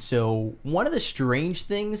happen. So, one of the strange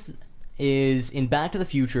things is in Back to the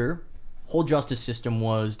Future, whole justice system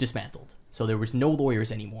was dismantled. So there was no lawyers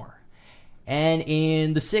anymore. And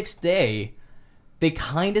in The Sixth Day, they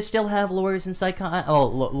kind of still have lawyers and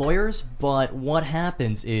lawyers, but what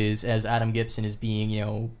happens is, as Adam Gibson is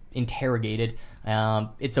being, interrogated,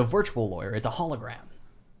 it's a virtual lawyer. It's a hologram.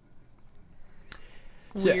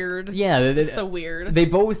 Weird. So, yeah, so weird. They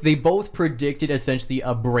both predicted essentially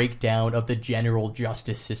a breakdown of the general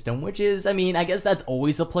justice system, which is, I guess that's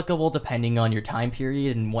always applicable depending on your time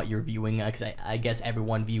period and what you're viewing. Because I guess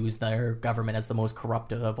everyone views their government as the most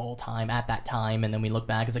corrupt of all time at that time, and then we look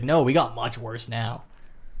back, it's like, no, we got much worse now.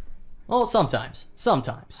 Well, sometimes.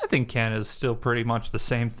 I think Canada's still pretty much the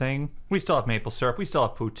same thing. We still have maple syrup. We still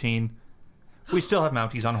have poutine. We still have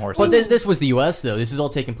Mounties on horses. But this was the U.S. though. This is all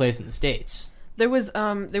taking place in the States. There was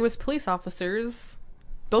police officers,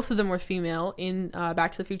 both of them were female, in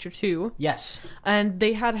Back to the Future 2. Yes. And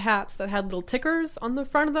they had hats that had little tickers on the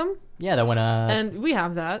front of them. Yeah, that one. And we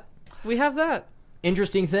have that.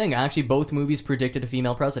 Interesting thing. Actually, both movies predicted a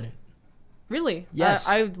female president. Really? Yes.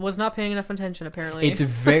 I was not paying enough attention, apparently. It's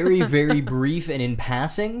very, very brief and in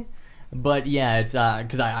passing. But yeah, it's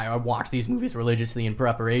because I watch these movies religiously in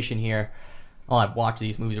preparation here. Well, I've watched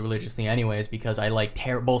these movies religiously anyways because I like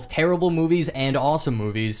both terrible movies and awesome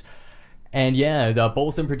movies. And yeah,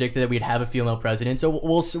 both of them predicted that we'd have a female president. So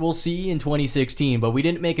we'll see in 2016, but we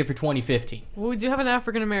didn't make it for 2015. Well, we do have an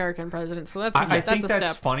African-American president, so that's I think a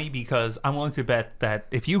that's step. funny because I'm willing to bet that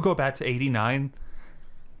if you go back to 89,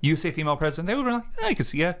 you say female president, they would be like, I can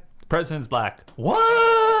see it. The president's black.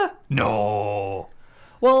 What? No.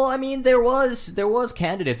 Well, there was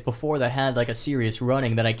candidates before that had like a serious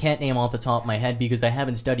running that I can't name off the top of my head because I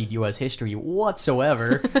haven't studied U.S. history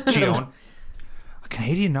whatsoever. Gion, a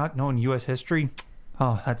Canadian not knowing U.S. history?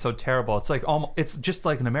 Oh, that's so terrible. It's like it's just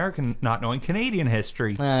like an American not knowing Canadian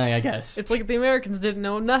history. I guess. It's like the Americans didn't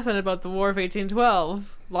know nothing about the War of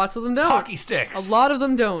 1812. Lots of them don't. Hockey sticks. A lot of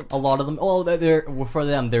them don't. A lot of them. Well, for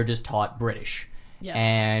them, they're just taught British. Yes.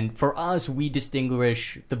 And for us, we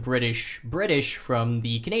distinguish the British from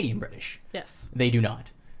the Canadian British. Yes. They do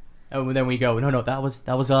not. And then we go, no, that was us.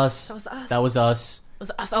 That was us. That was us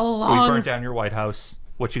all along. We burnt down your White House.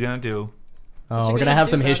 What you gonna do? Oh, we're gonna have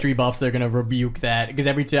some history buffs that are gonna rebuke that because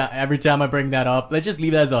every time I bring that up, let's just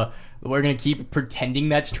leave it as we're gonna keep pretending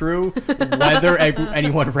that's true, whether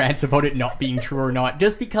anyone rants about it not being true or not.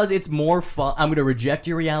 Just because it's more fun, I'm gonna reject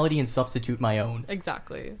your reality and substitute my own.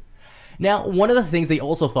 Exactly. Now, one of the things they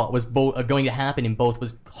also thought was going to happen in both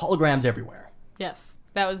was holograms everywhere. Yes,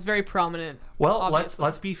 that was very prominent. Well, obviously.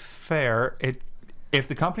 let's be fair. If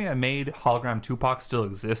the company that made hologram Tupac still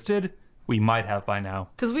existed, we might have by now.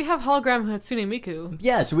 Because we have hologram Hatsune Miku.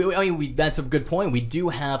 Yeah, so that's a good point. We do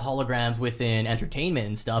have holograms within entertainment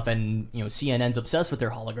and stuff, and CNN's obsessed with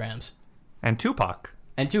their holograms. And Tupac.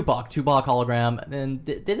 And Tupac hologram. And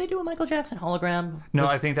did they do a Michael Jackson hologram? No,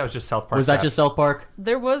 I think that was just South Park. Was that just South Park?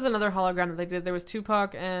 There was another hologram that they did. There was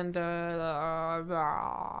Tupac and I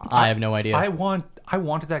have no idea. I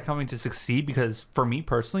wanted that company to succeed because for me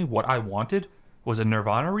personally, what I wanted was a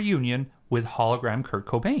Nirvana reunion with hologram Kurt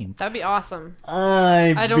Cobain. That'd be awesome.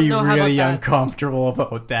 I don't know how really about that. uncomfortable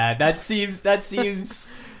about that. That seems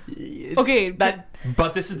Okay, But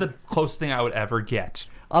this is the closest thing I would ever get.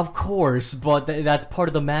 Of course, but that's part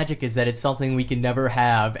of the magic is that it's something we can never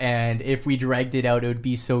have, and if we dragged it out, it would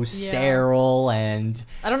be so sterile, and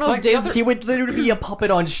I don't know if Dave. he would literally be a puppet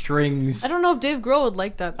on strings. I don't know if Dave Grohl would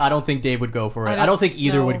like that. I don't think Dave would go for it. I I don't think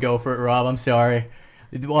either know. would go for it, Rob. I'm sorry.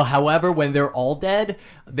 Well, however, when they're all dead,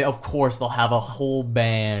 of course they'll have a whole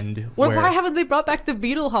band. Why haven't they brought back the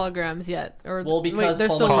Beatle holograms yet? Or Well, because they're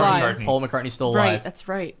Paul still alive. McCartney. McCartney's still alive. Right, that's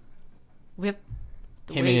right. We have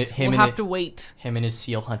to Him and wait. it- him we'll and have it- to wait. Him and his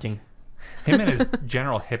seal hunting. Him and his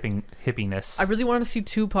general hippiness. I really want to see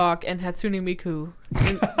Tupac and Hatsune Miku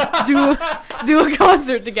do a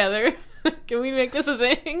concert together. Can we make this a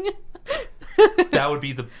thing? That would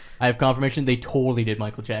be the... I have confirmation they totally did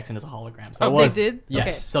Michael Jackson as a hologram. So Oh, that was, they did? Yes,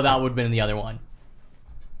 Okay. so that would have been the other one.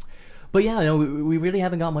 But yeah, no, we really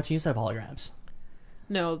haven't got much use out of holograms.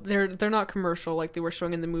 No, they're not commercial like they were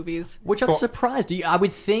showing in the movies. Which I'm surprised. I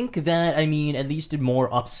would think that, at least in more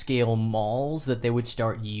upscale malls, that they would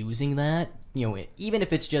start using that. Even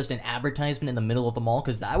if it's just an advertisement in the middle of the mall,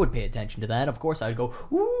 because I would pay attention to that. Of course, I'd go,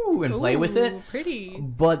 ooh, and play with it. Ooh, pretty.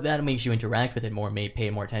 But that makes you interact with it more, pay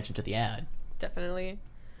more attention to the ad. Definitely.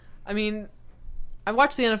 I mean, I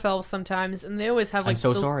watch the NFL sometimes, and they always have like. I'm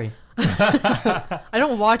so sorry. I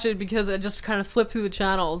don't watch it because I just kind of flip through the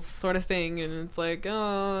channels, sort of thing, and it's like,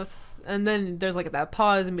 oh, and then there's like that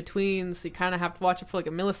pause in between, so you kind of have to watch it for like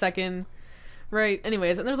a millisecond, right?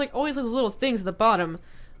 Anyways, and there's like always those little things at the bottom.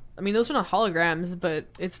 I mean, those are not holograms, but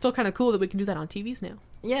it's still kind of cool that we can do that on TVs now.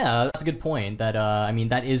 Yeah, that's a good point. That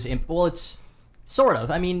that is well, it's sort of.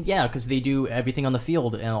 Yeah, because they do everything on the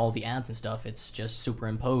field and all the ads and stuff. It's just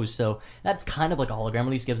superimposed, so that's kind of like a hologram. At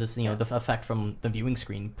least gives us the effect from the viewing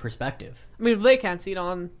screen perspective. I mean, they can't see it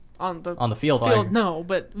on the field. no,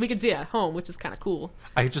 but we can see it at home, which is kind of cool.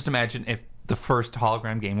 I could just imagine if the first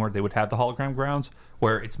hologram game where they would have the hologram grounds,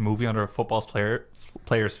 where it's moving under a football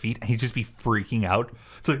player's feet, and he'd just be freaking out.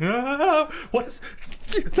 It's like, what is...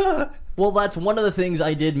 Well, that's one of the things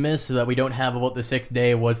I did miss that we don't have about the 6th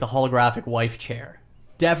day was the holographic wife chair.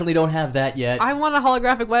 Definitely don't have that yet. I want a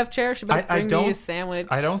holographic wife chair. She better bring me don't- a sandwich.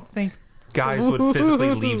 I don't think guys would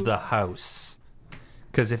physically leave the house.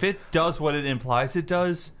 Because if it does what it implies it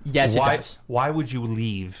does, Yes, it why, does. why would you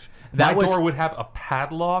leave? That My was- door would have a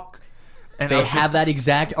padlock. And I They would have that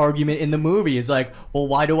exact argument in the movie. It's like, well,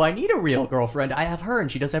 why do I need a real girlfriend? I have her,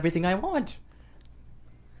 and she does everything I want.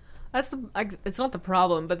 That's it's not the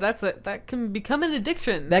problem, but that can become an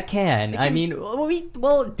addiction. That can.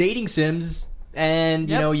 Dating sims, and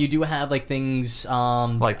Yep. you do have like things,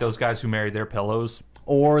 like those guys who marry their pillows.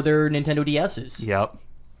 or their Nintendo DSs. Yep.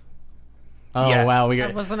 Oh Yeah. wow, we I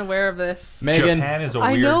got wasn't aware of this. Megan. Japan is a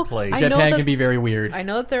I weird know- place. I know Japan that- can be very weird. I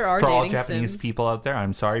know that there are For all dating Japanese sims. people out there,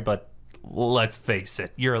 I'm sorry, but let's face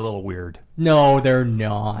it, you're a little weird. No, they're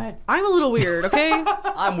not. I'm a little weird, okay?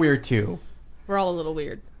 I'm weird too. We're all a little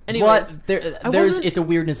weird. Anyways, But I there's wasn't- it's a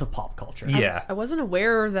weirdness of pop culture. Yeah. I wasn't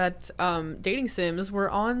aware that dating sims were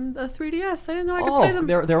on the 3DS. I didn't know I could play Oh, them.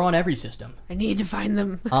 they're on every system. I need to find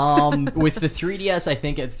them. With the 3DS, I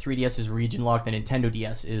think 3DS is region locked, the Nintendo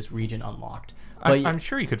DS is region unlocked. I'm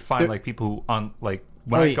sure you could find there- like people who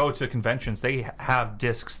when I Wait. go to conventions, they have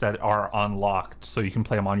discs that are unlocked, so you can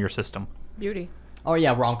play them on your system. Beauty. Oh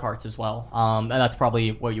yeah, ROM carts as well. And that's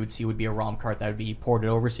probably what you would see would be a ROM cart that would be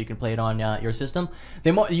ported over so you can play it on your system.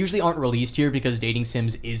 They usually aren't released here because dating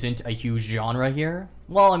sims isn't a huge genre here.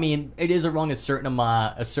 Well, it is among a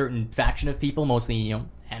certain faction of people, mostly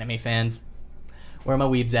anime fans. Where are my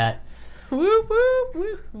weebs at? Whoop whoop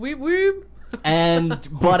whoop whoop whoop.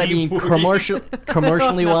 But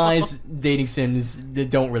commercially wise, dating sims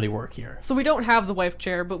don't really work here. So we don't have the wife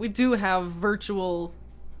chair, but we do have virtual.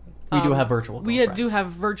 We do have virtual. We girlfriends. do have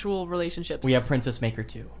virtual relationships. We have Princess Maker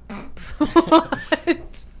too.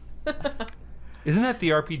 Isn't that the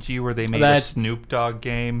RPG where they made That's- a Snoop Dogg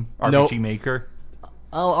game? RPG Nope. Maker?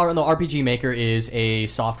 Oh, no, RPG Maker is a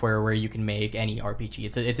software where you can make any RPG.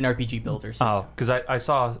 It's an RPG builder system. Oh, because I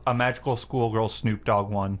saw a magical schoolgirl Snoop Dogg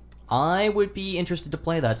one. I would be interested to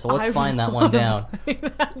play that, so let's I find that one down.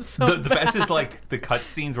 That's so The best bad. is like the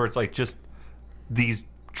cutscenes where it's like just these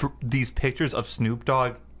pictures of Snoop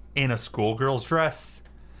Dogg in a schoolgirl's dress,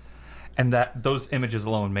 and those images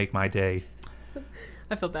alone make my day.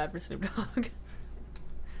 I feel bad for Snoop Dogg.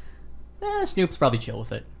 Snoop's probably chill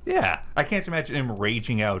with it. Yeah, I can't imagine him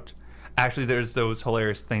raging out. Actually, there's those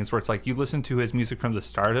hilarious things where it's like you listen to his music from the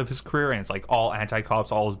start of his career, and it's like all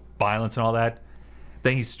anti-cops, all violence and all that.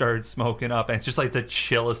 Then he started smoking up, and it's just like the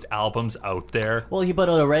chillest albums out there. Well, he put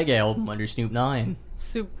out a reggae album under Snoop 9.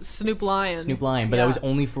 Snoop Lion. Snoop Lion, but that was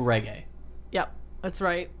only for reggae. Yep, that's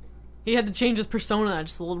right. He had to change his persona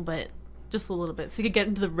just a little bit. Just a little bit. So he could get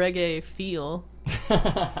into the reggae feel.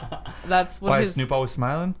 That's what Why is Snoop always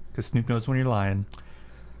smiling? Because Snoop knows when you're lying.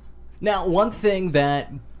 Now, one thing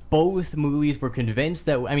that both movies were convinced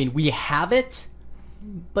that, I mean, we have it,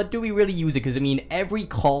 but do we really use it? Because, I mean, every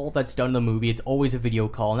call that's done in the movie, it's always a video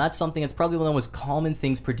call. And that's something that's probably one of the most common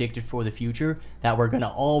things predicted for the future, that we're going to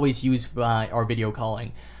always use our video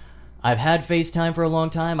calling. I've had FaceTime for a long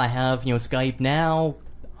time. I have, Skype now.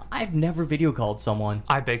 I've never video called someone.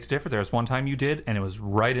 I beg to differ. There was one time you did, and it was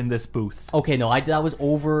right in this booth. Okay, no, that was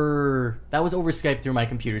over Skype through my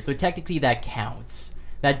computer, so technically that counts.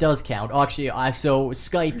 That does count. Actually, so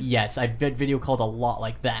Skype, yes, I've video called a lot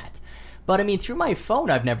like that. But I mean, through my phone,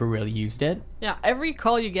 I've never really used it. Yeah, every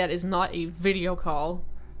call you get is not a video call.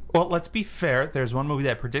 Well, let's be fair. There's one movie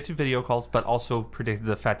that predicted video calls, but also predicted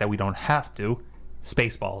the fact that we don't have to.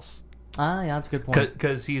 Spaceballs. Ah, yeah, that's a good point.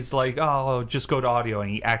 Because he's like, oh, just go to audio,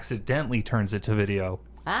 and he accidentally turns it to video.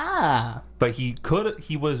 Ah. But he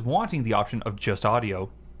was wanting the option of just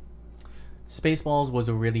audio. Spaceballs was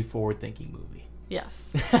a really forward-thinking movie.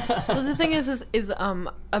 Yes. But the thing is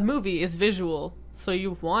a movie is visual, so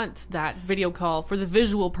you want that video call for the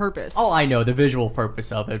visual purpose. Oh, I know, the visual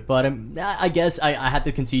purpose of it, but I guess I have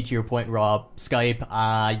to concede to your point, Rob. Skype,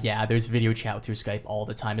 yeah, there's video chat through Skype all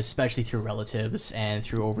the time, especially through relatives and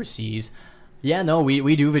through overseas. Yeah, no,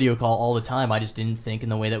 we do video call all the time. I just didn't think in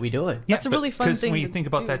the way that we do it. That's a really fun thing. Because when you think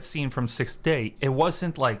about that scene from Sixth Day, it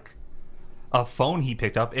wasn't like a phone he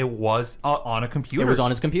picked up. It was on a computer. It was on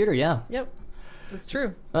his computer, yeah. Yep. That's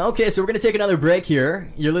true. Okay, so we're going to take another break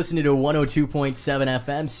here. You're listening to 102.7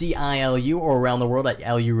 FM, CILU, or around the world at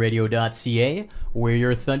luradio.ca. We're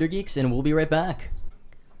your Thunder Geeks, and we'll be right back.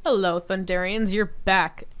 Hello, Thunderians. You're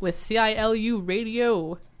back with CILU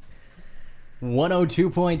Radio.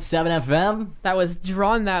 102.7 FM. That was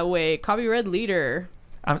Drawn That Way. Copyright Leader.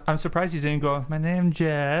 I'm surprised you didn't go, my name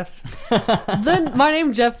Jeff. The My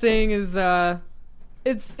Name Jeff thing is,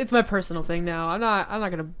 it's my personal thing now. I'm not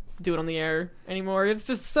going to do it on the air anymore. It's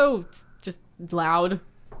just just loud.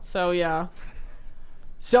 So yeah.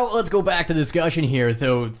 So let's go back to the discussion here,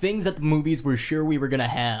 though. Things that the movies were sure we were gonna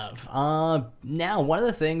have. Now, one of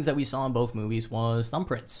the things that we saw in both movies was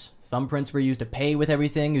thumbprints. Thumbprints were used to pay with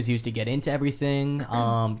everything. It was used to get into everything.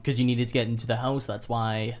 Because you needed to get into the house. That's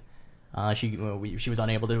why she was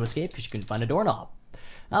unable to escape, because she couldn't find a doorknob.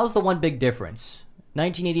 That was the one big difference.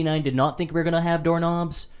 1989 did not think we were gonna have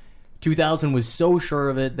doorknobs. 2000 was so sure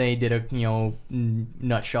of it, they did a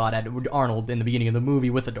nut shot at Arnold in the beginning of the movie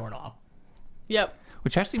with a doorknob. Yep.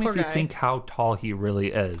 Which actually makes you think how tall he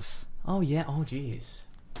really is. Oh yeah. Oh jeez.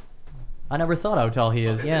 I never thought how tall he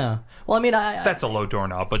is. Yeah. Well, I mean, that's a low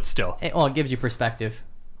doorknob, but still. Well, it gives you perspective.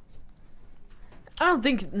 I don't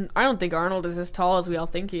think Arnold is as tall as we all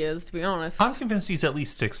think he is, to be honest. I'm convinced he's at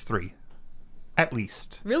least 6'3". At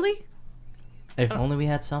least. Really? If only we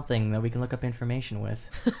had something that we can look up information with.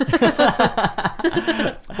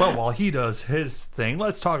 Well, while he does his thing,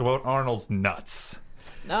 let's talk about Arnold's nuts.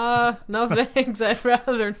 No thanks. I'd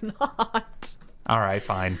rather not. All right,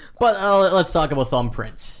 fine. But let's talk about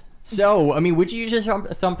thumbprints. So, I mean, would you use your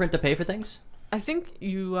thumbprint to pay for things? I think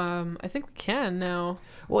I think we can now.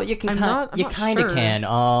 Well, you can. I'm not Of sure.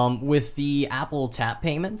 can. With the Apple Tap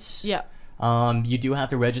payments. Yeah. You do have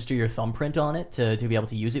to register your thumbprint on it to be able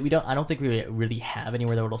to use it. I don't think we really have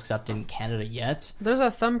anywhere that will accept it in Canada yet. There's a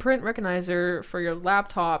thumbprint recognizer for your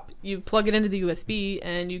laptop. You plug it into the USB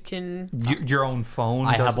and you can... Your own phone?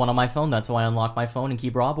 I have one on my phone. That's why I unlock my phone and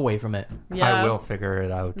keep Rob away from it. Yeah. I will figure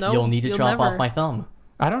it out. No, You'll need to chop never. off my thumb.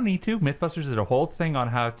 I don't need to. Mythbusters did a whole thing on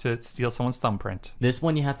how to steal someone's thumbprint. This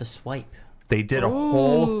one you have to swipe. They did a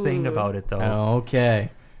whole thing about it, though. Okay.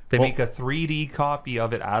 They make a 3D copy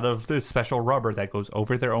of it out of the special rubber that goes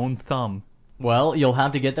over their own thumb. Well, you'll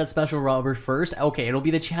have to get that special rubber first. Okay, it'll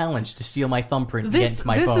be the challenge to steal my thumbprint and get into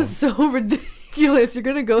my phone. This is so ridiculous. You're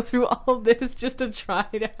going to go through all this just to try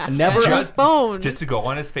to hack Never- his phone. Just to go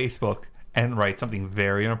on his Facebook and write something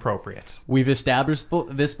very inappropriate. We've established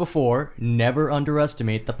this before. Never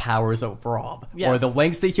underestimate the powers of Rob, or Yes. the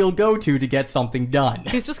lengths that he'll go to get something done.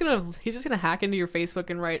 He's just gonna hack into your Facebook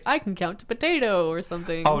and write, "I can count a potato" or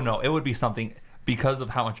something. Oh no, it would be something because of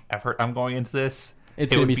how much effort I'm going into this.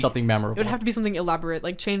 It's it going to would be something memorable. It would have to be something elaborate,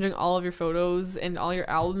 like changing all of your photos and all your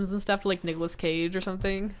albums and stuff to like Nicolas Cage or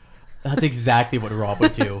something. That's exactly what Rob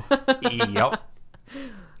would do. Yep.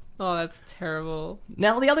 Oh, that's terrible.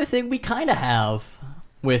 Now, the other thing we kind of have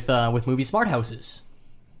with movie smart houses.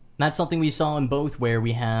 That's something we saw in both, where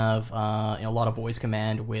we have a lot of voice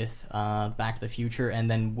command with Back to the Future, and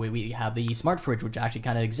then we have the smart fridge, which actually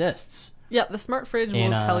kind of exists. Yeah, the smart fridge will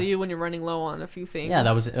tell you when you're running low on a few things. Yeah,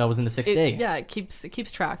 that was in the sixth day. Yeah, it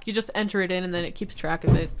keeps track. You just enter it in, and then it keeps track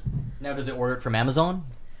of it. Now, does it order it from Amazon?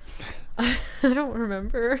 I don't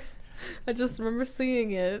remember. I just remember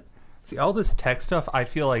seeing it. See, all this tech stuff, I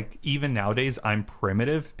feel like even nowadays I'm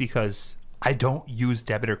primitive because I don't use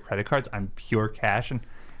debit or credit cards. I'm pure cash, and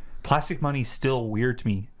plastic money's still weird to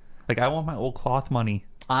me. Like, I want my old cloth money.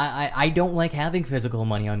 I don't like having physical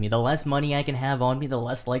money on me. The less money I can have on me, the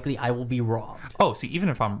less likely I will be robbed. Oh, see, even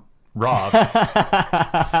if I'm robbed,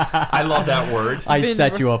 I love that word. I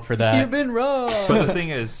set you up for that. You've been wrong. But the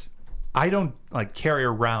thing is, I don't like carry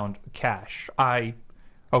around cash.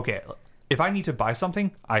 Okay, if I need to buy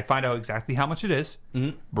something, I find out exactly how much it is,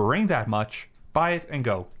 bring that much, buy it, and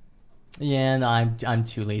go. Yeah, no, I'm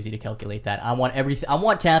too lazy to calculate that. I want everything. I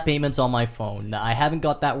want tap payments on my phone. I haven't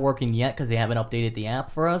got that working yet because they haven't updated the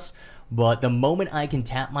app for us. But the moment I can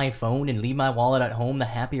tap my phone and leave my wallet at home, the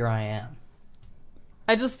happier I am.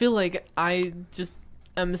 I just feel like I just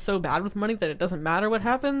am so bad with money that it doesn't matter what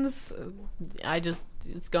happens.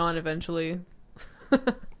 It's gone eventually.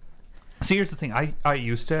 See, here's the thing. I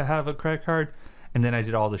used to have a credit card, and then I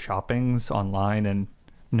did all the shoppings online, and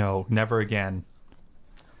no, never again.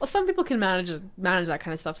 Well, some people can manage that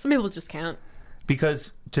kind of stuff. Some people just can't.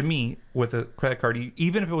 Because to me, with a credit card,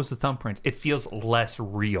 even if it was the thumbprint, it feels less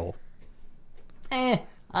real.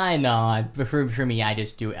 I know. For me, I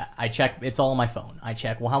just do. I check. It's all on my phone. I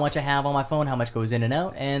check how much I have on my phone, how much goes in and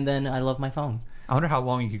out, and then I love my phone. I wonder how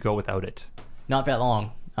long you could go without it. Not that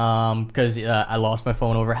long. Because I lost my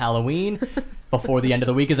phone over Halloween. Before the end of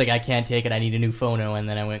the week, is like, I can't take it. I need a new phono, and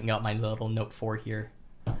then I went and got my little Note 4 here.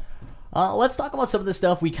 Let's talk about some of the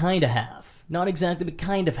stuff we kind of have. Not exactly, but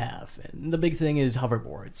kind of have. The big thing is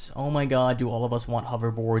hoverboards. Oh my god, do all of us want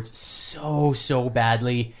hoverboards so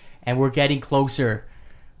badly. And we're getting closer.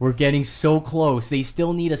 We're getting so close. They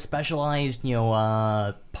still need a specialized,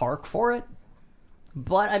 park for it.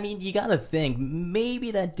 But, I mean, you gotta think,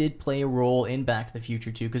 maybe that did play a role in Back to the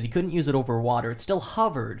Future 2, because he couldn't use it over water. It still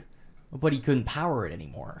hovered, but he couldn't power it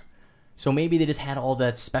anymore. So maybe they just had all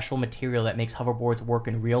that special material that makes hoverboards work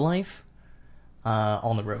in real life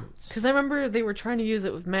on the roads. Because I remember they were trying to use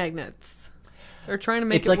it with magnets. They're trying to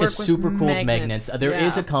make it's it like work a super with cool magnets. There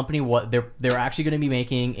is a company. They're actually going to be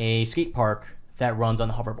making a skate park that runs on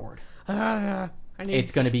the hoverboard.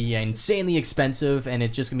 It's going to be insanely expensive, and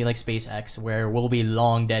it's just going to be like SpaceX, where we'll be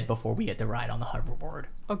long dead before we get to ride on the hoverboard.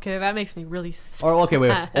 Okay, that makes me really sad. Or okay,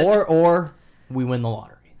 wait. Or we win the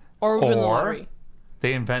lottery. Or we win the lottery.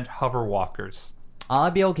 They invent hover walkers.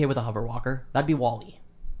 I'd be okay with a hover walker. That'd be Wall-E.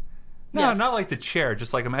 No, Yes. not like the chair.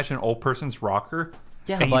 Just like imagine an old person's rocker.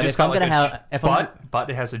 Yeah, and but you just if I'm got, gonna like, have, but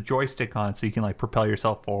it has a joystick on, it, so you can like propel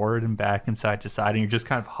yourself forward and back and side to side, and you're just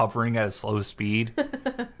kind of hovering at a slow speed.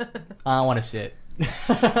 I want to sit.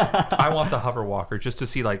 I want the hover walker just to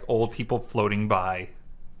see like old people floating by.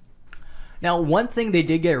 Now, one thing they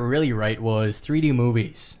did get really right was 3D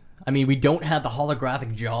movies. I mean, we don't have the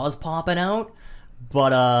holographic jaws popping out,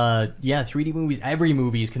 but 3D movies, every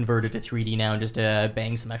movie is converted to 3D now just to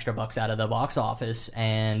bang some extra bucks out of the box office.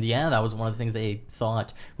 And yeah, that was one of the things they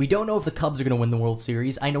thought. We don't know if the Cubs are going to win the World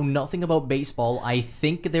Series. I know nothing about baseball. I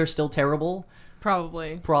think they're still terrible.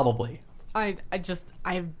 Probably. I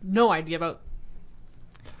have no idea about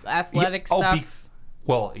athletic stuff.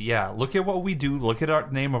 Well, yeah, look at what we do. Look at our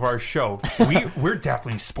name of our show. We're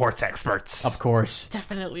definitely sports experts. Of course.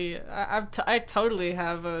 Definitely. I totally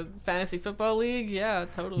have a fantasy football league. Yeah,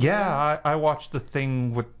 totally. Yeah, I watched the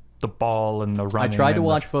thing with the ball and the I running. tried to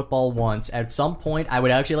watch football once. At some point, I would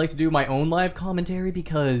actually like to do my own live commentary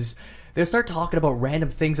because they start talking about random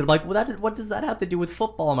things. And I'm like, well, what does that have to do with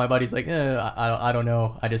football? And my buddy's like, I don't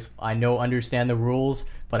know. I understand the rules,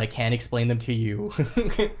 but I can't explain them to you.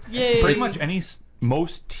 Yay. Pretty much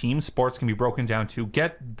most team sports can be broken down to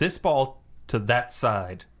get this ball to that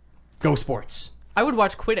side. Go sports. I would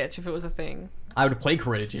watch Quidditch if it was a thing. I would play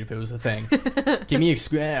Quidditch if it was a thing. Give me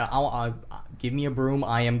a broom.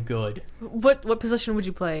 I am good. What position would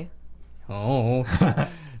you play? Oh,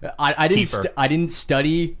 I didn't Keeper. I didn't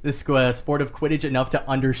study the sport of Quidditch enough to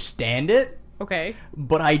understand it. Okay.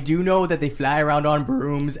 But I do know that they fly around on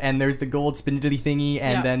brooms, and there's the gold spindly thingy,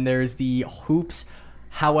 and Yeah. then there's the hoops.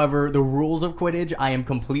 However, the rules of Quidditch I am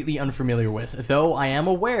completely unfamiliar with, though I am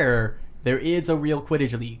aware there is a real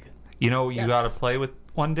Quidditch league. You know, Yes. gotta play with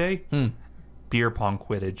one day. Beer pong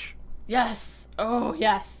Quidditch. Yes. Oh,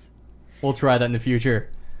 yes. We'll try that in the future.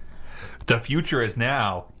 The future is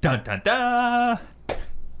now. Dun dun dun.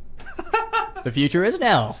 The future is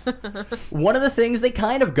now. One of the things they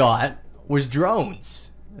kind of got was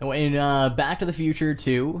drones. In Back to the Future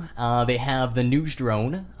 2, they have the news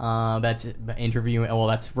drone that's interviewing. Well,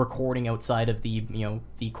 that's recording outside of the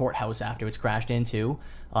the courthouse after it's crashed into.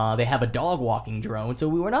 They have a dog walking drone, so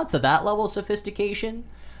we were not to that level of sophistication.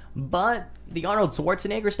 But the Arnold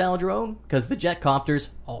Schwarzenegger style drone, because the jet copters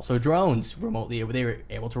also drones remotely. They were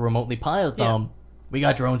able to remotely pilot them. Yeah. We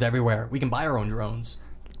got drones everywhere. We can buy our own drones.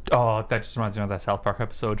 Oh, that just reminds me of that South Park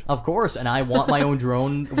episode. Of course, and I want my own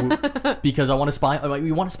drone because I want to spy. Like,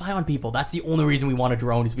 we want to spy on people. That's the only reason we want a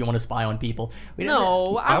drone is we want to spy on people. We don't-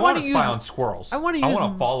 No, I want want to to use. spy on squirrels. I wanna use-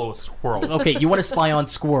 follow a squirrel. Okay, you want to spy on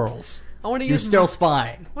squirrels. I want to You're use. still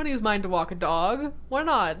spying. I want to use mine to walk a dog. Why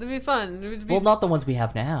not? It'd be fun. It'd be, Well, not the ones we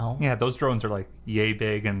have now. Yeah, those drones are like yay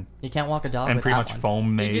big and You can't walk a dog pretty without much one. foam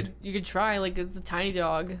you made. could try. Like it's a tiny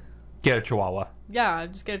dog. Get a chihuahua. Yeah,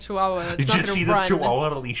 just get a chihuahua. It's Did not you gonna see run. this chihuahua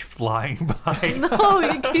on a leash flying by? No,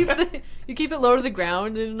 you keep it low to the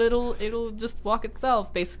ground and it'll just walk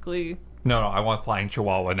itself basically. No, I want flying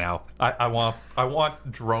chihuahua now. I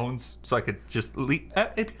want drones so I could just it'd be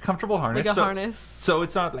a comfortable harness. Like a so, harness. So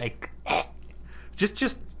it's not like just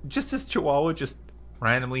this chihuahua just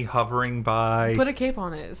randomly hovering by. Put a cape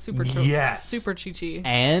on it. It's super Yes. super chi-chi.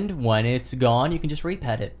 And when it's gone, you can just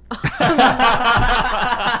repet it.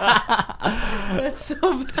 That's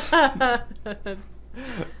so bad.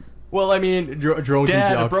 Well, I mean, drones and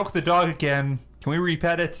Dad, I dogs. broke the dog again. Can we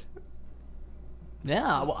repet it?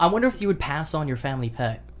 Yeah, well, I wonder if you would pass on your family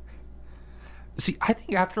pet. See, I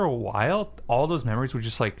think after a while, all those memories would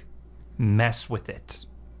just like mess with it.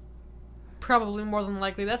 Probably more than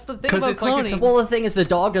likely. That's the thing 'Cause about it's like a cloning. Well, the thing is, the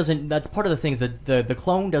dog doesn't. That's part of the things that the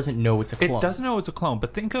clone doesn't know it's a clone. It doesn't know it's a clone,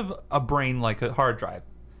 but think of a brain like a hard drive.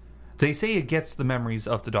 They say it gets the memories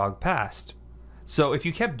of the dog past. So if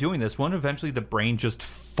you kept doing this, wouldn't eventually the brain just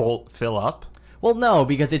fill up? Well, no,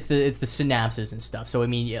 because it's the synapses and stuff. So I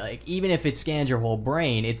mean, yeah, like even if it scans your whole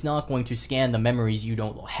brain, it's not going to scan the memories you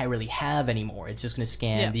don't really have anymore. It's just going to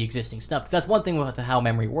scan the existing stuff. 'Cause that's one thing with how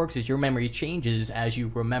memory works is your memory changes as you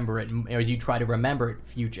remember it, as you try to remember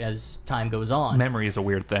it as time goes on. Memory is a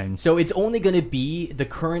weird thing. So it's only going to be the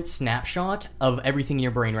current snapshot of everything in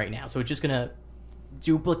your brain right now. So it's just going to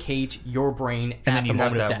duplicate your brain And at then the you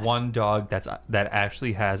have moment of that death. one dog that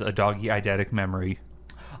actually has a doggy eidetic memory.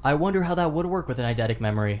 I wonder how that would work with an eidetic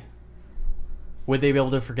memory. Would they be able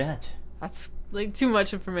to forget? That's like too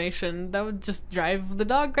much information. That would just drive the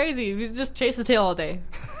dog crazy. You just chase the tail all day.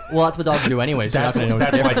 Well, that's what dogs do anyway, so That's, you're not going to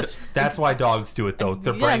know the difference. that's why dogs do it though.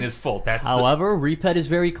 Their brain Yes. is full. That's However, Repet is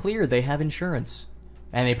very clear. They have insurance.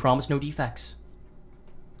 And they promise no defects.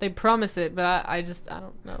 They promise it, but I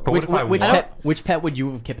don't know. But what if I which want- which pet would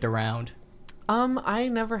you have kept around? I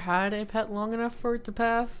never had a pet long enough for it to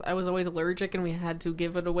pass. I was always allergic and we had to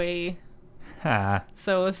give it away. Ha,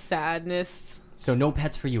 So it's sadness. So no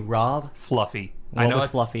pets for you, Rob. Fluffy. What was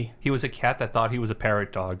it's- Fluffy? He was a cat that thought he was a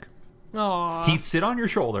parrot dog. Aww. He'd sit on your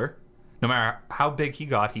shoulder. No matter how big he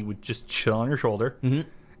got, he would just chill on your shoulder. Mhm.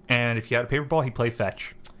 And if you had a paper ball, he'd play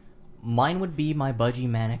fetch. Mine would be my Budgie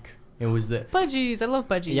Manic. It was the Budgies. I love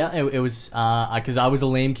budgies. yeah. It was because I was a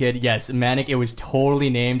lame kid. Yes, Manic. It was totally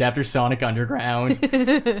named after Sonic Underground.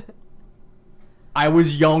 I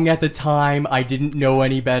was young at the time. I didn't know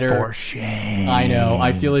any better. For shame. I know.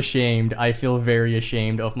 I feel ashamed. I feel very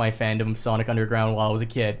ashamed of my fandom of Sonic Underground while I was a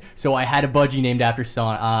kid. So I had a budgie named after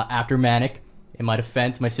after Manic. In my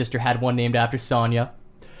defense, my sister had one named after Sonya.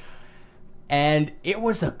 And it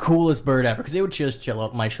was the coolest bird ever because it would just chill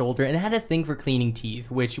up my shoulder and it had a thing for cleaning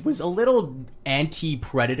teeth, which was a little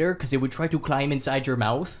anti-predator because it would try to climb inside your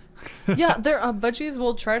mouth. Yeah, their budgies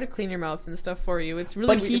will try to clean your mouth and stuff for you. It's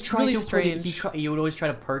really, But he it's tried really to strange. put it. He would always try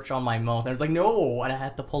to perch on my mouth. And I was like, no, I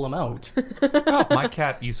have to pull him out. Oh, my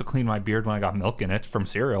cat used to clean my beard when I got milk in it from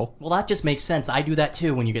cereal. Well, that just makes sense. I do that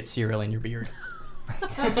too when you get cereal in your beard.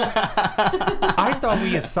 I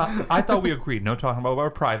thought we agreed. No talking about our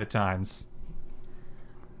private times.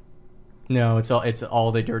 No, it's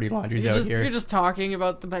all the dirty laundries out here. You're just talking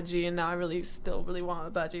about the budgie, and now I still really want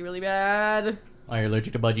a budgie really bad. Are you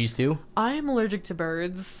allergic to budgies too? I am allergic to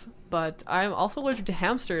birds. But I'm also allergic to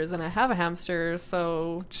hamsters, and I have a hamster,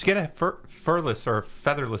 so Just get a furless or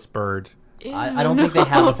featherless bird. I don't think they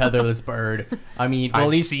have a featherless bird. I mean, well, at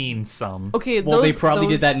I've least seen some. Okay, well, those, they probably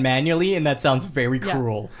those, did that manually, and that sounds very Yeah.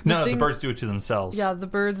 cruel. No, the thing- birds do it to themselves. Yeah, the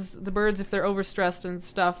birds, if they're overstressed and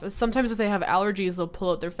stuff, sometimes if they have allergies, they'll pull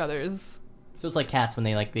out their feathers. So it's like cats when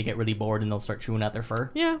they get really bored and they'll start chewing out their fur.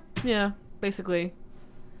 Yeah, basically.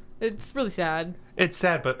 It's really sad. It's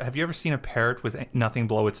sad, but have you ever seen a parrot with nothing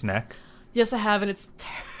below its neck? Yes, I have, and it's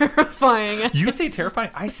terrifying. You say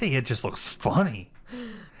terrifying. I say it just looks funny.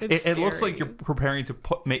 It looks like you're preparing to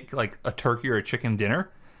make like a turkey or a chicken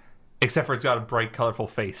dinner, except for it's got a bright, colorful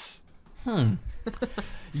face.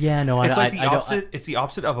 Yeah, no, It's like the I don't- opposite. It's the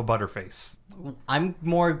opposite of a butterface. I'm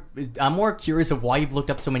more curious of why you've looked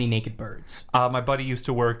up so many naked birds. My buddy used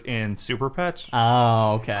to work in Super Pet.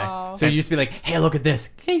 Oh, okay. Oh. So you used to be like, hey, look at this.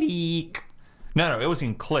 Click. No, it was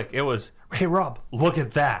in Click. It was, hey Rob, look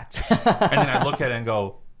at that. And then I look at it and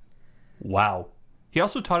go, wow. He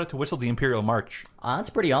also taught it to whistle the Imperial March, That's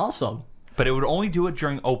pretty awesome. but it would only do it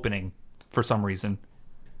during opening for some reason.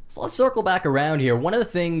 So let's circle back around here. One of the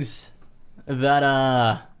things that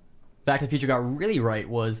Back to the Future got really right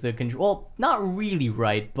was the control. Well, not really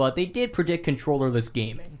right, but they did predict controllerless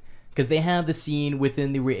gaming because they have the scene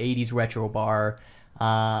within the 80s retro bar.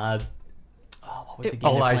 What was the game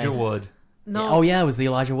they're Elijah playing? Wood. No. Oh yeah, it was the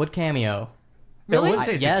Elijah Wood cameo. I Really? wouldn't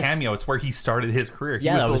say it's Yes. a cameo. It's where he started his career. He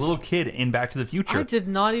Yeah, was that the was- little kid in Back to the Future. I did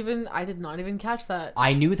not even catch that.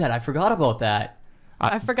 I knew that. I forgot about that.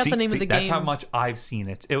 I forgot the name of the That's how game. much I've seen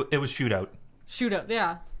it. It was Shootout. Shootout,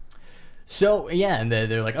 yeah. So yeah, and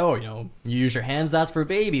they're like, oh, you use your hands. That's for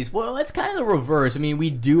babies. Well, it's kind of the reverse. I mean, we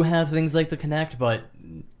do have things like the Kinect,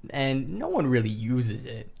 and no one really uses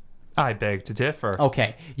it. I beg to differ.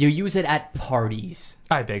 Okay, you use it at parties.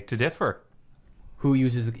 I beg to differ. Who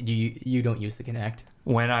uses you don't use the Kinect?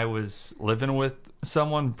 When I was living with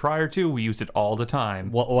someone prior to, we used it all the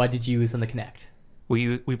time. What did you use on the Kinect?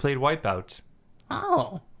 We played Wipeout.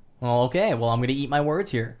 Oh, well, okay. Well, I'm gonna eat my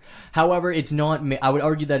words here. However, it's not. I would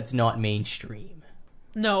argue that it's not mainstream.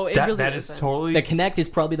 No, it That really that is isn't. totally. The Kinect is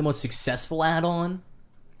probably the most successful add-on,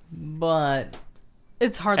 but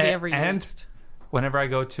It's hardly ever and used. whenever I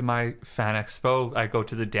go to my fan expo, I go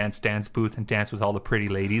to the dance booth and dance with all the pretty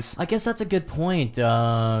ladies. I guess that's a good point.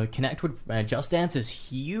 Kinect with Just Dance is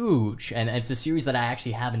huge, and it's a series that I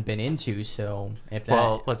actually haven't been into. So if that,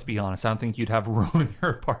 Well, let's be honest. I don't think you'd have room in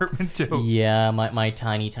your apartment too. yeah, my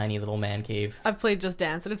tiny little man cave. I've played Just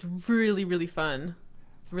Dance, and it's really, really fun.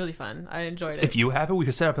 It's really fun. I enjoyed it. If you have it, we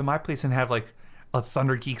could set up in my place and have like a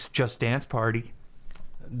Thunder Geeks Just Dance party.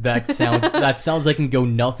 That sounds like it can go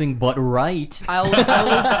nothing but right.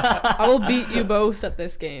 I will beat you both at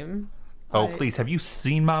this game. Oh, I- please. Have you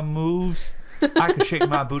seen my moves? I can shake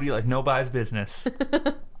my booty like nobody's business.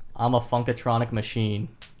 I'm a Funkatronic machine.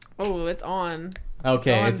 Oh, it's on.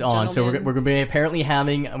 Okay, it's on. So we're gentlemen. going to be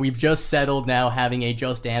apparently we've just settled now having a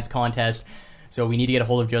Just Dance contest. So we need to get a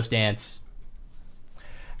hold of Just Dance.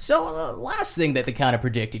 So last thing that they kind of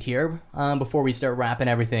predicted here, before we start wrapping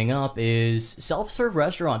everything up, is self-serve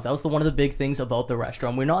restaurants. That was one of the big things about the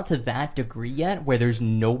restaurant. We're not to that degree yet where there's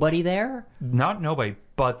nobody there. Not nobody,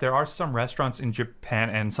 but there are some restaurants in Japan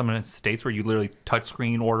and some in the States where you literally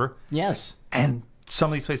touchscreen order. Yes. And some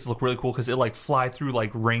of these places look really cool because it like fly through like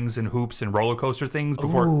rings and hoops and roller coaster things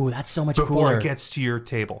before Ooh, that's so much before cooler. it gets to your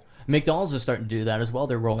table. McDonald's is starting to do that as well.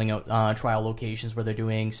 They're rolling out trial locations where they're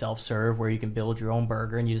doing self-serve, where you can build your own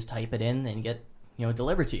burger and you just type it in and get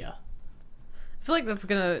delivered to you. I feel like that's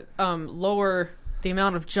gonna lower the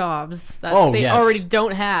amount of jobs that Oh, they yes. already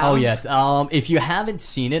don't have. Oh yes. If you haven't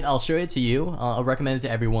seen it, I'll show it to you. I'll recommend it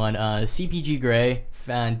to everyone. CPG Grey,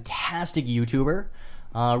 fantastic YouTuber,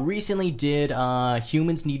 recently did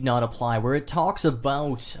Humans Need Not Apply, where it talks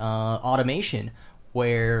about automation,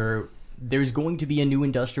 where there's going to be a new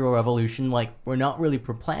industrial revolution like we're not really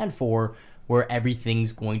planned for, where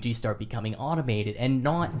everything's going to start becoming automated, and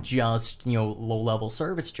not just low-level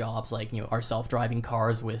service jobs like our self-driving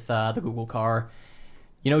cars with the Google car.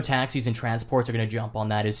 Taxis and transports are going to jump on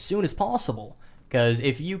that as soon as possible, because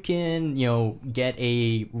if you can get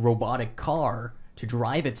a robotic car to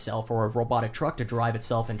drive itself, or a robotic truck to drive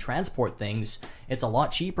itself and transport things, it's a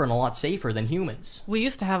lot cheaper and a lot safer than humans. We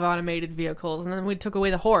used to have automated vehicles, and then we took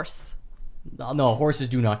away the horse. No, horses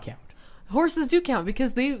do not count. Horses do count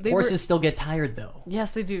because they Horses were... still get tired though.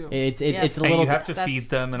 Yes, they do. It's Yes. a And little. you have to That's- feed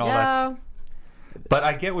them and all yeah. that. But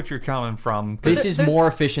I get what you're coming from. This is there's- more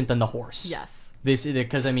efficient than the horse. Yes. This is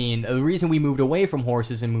because the reason we moved away from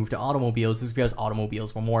horses and moved to automobiles is because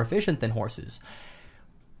automobiles were more efficient than horses.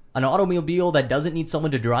 An automobile that doesn't need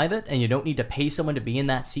someone to drive it, and you don't need to pay someone to be in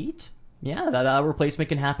that seat, Yeah, that replacement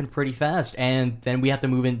can happen pretty fast, and then we have to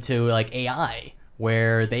move into like AI,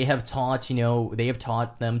 where they have taught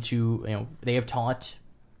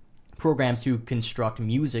programs to construct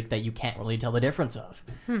music that you can't really tell the difference of.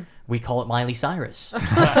 We call it Miley Cyrus.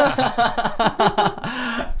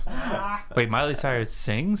 Wait, Miley Cyrus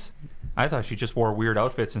sings? I thought she just wore weird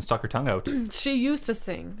outfits and stuck her tongue out. She used to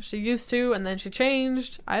sing. She used to, and then she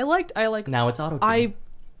changed. I like. Now it's auto-tune.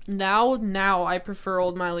 Now I prefer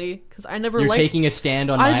old Miley because I never You're liked. taking a stand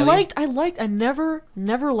on Miley? I never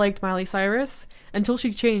liked Miley Cyrus until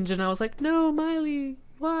she changed, and I was like, no, Miley,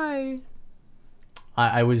 why?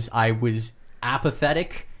 I was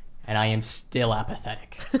apathetic, and I am still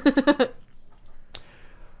apathetic.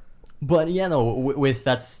 But yeah, no.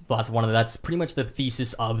 That's pretty much the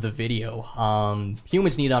thesis of the video.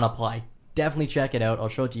 Humans need to apply. Definitely check it out. I'll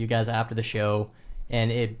show it to you guys after the show,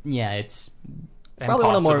 and it's probably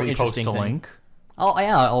one of the more interesting post a things. link. Oh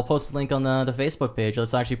yeah, I'll post a link on the Facebook page.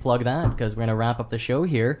 Let's actually plug that because we're gonna wrap up the show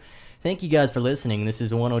here. Thank you guys for listening. This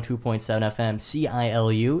is 102.7 FM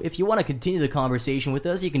CILU. If you want to continue the conversation with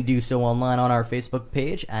us, you can do so online on our Facebook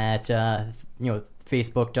page at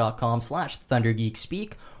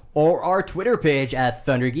facebook.com/ThunderGeeksSpeak, or our Twitter page at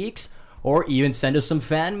ThunderGeeks, or even send us some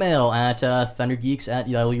fan mail at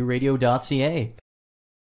thundergeeks@luradio.ca.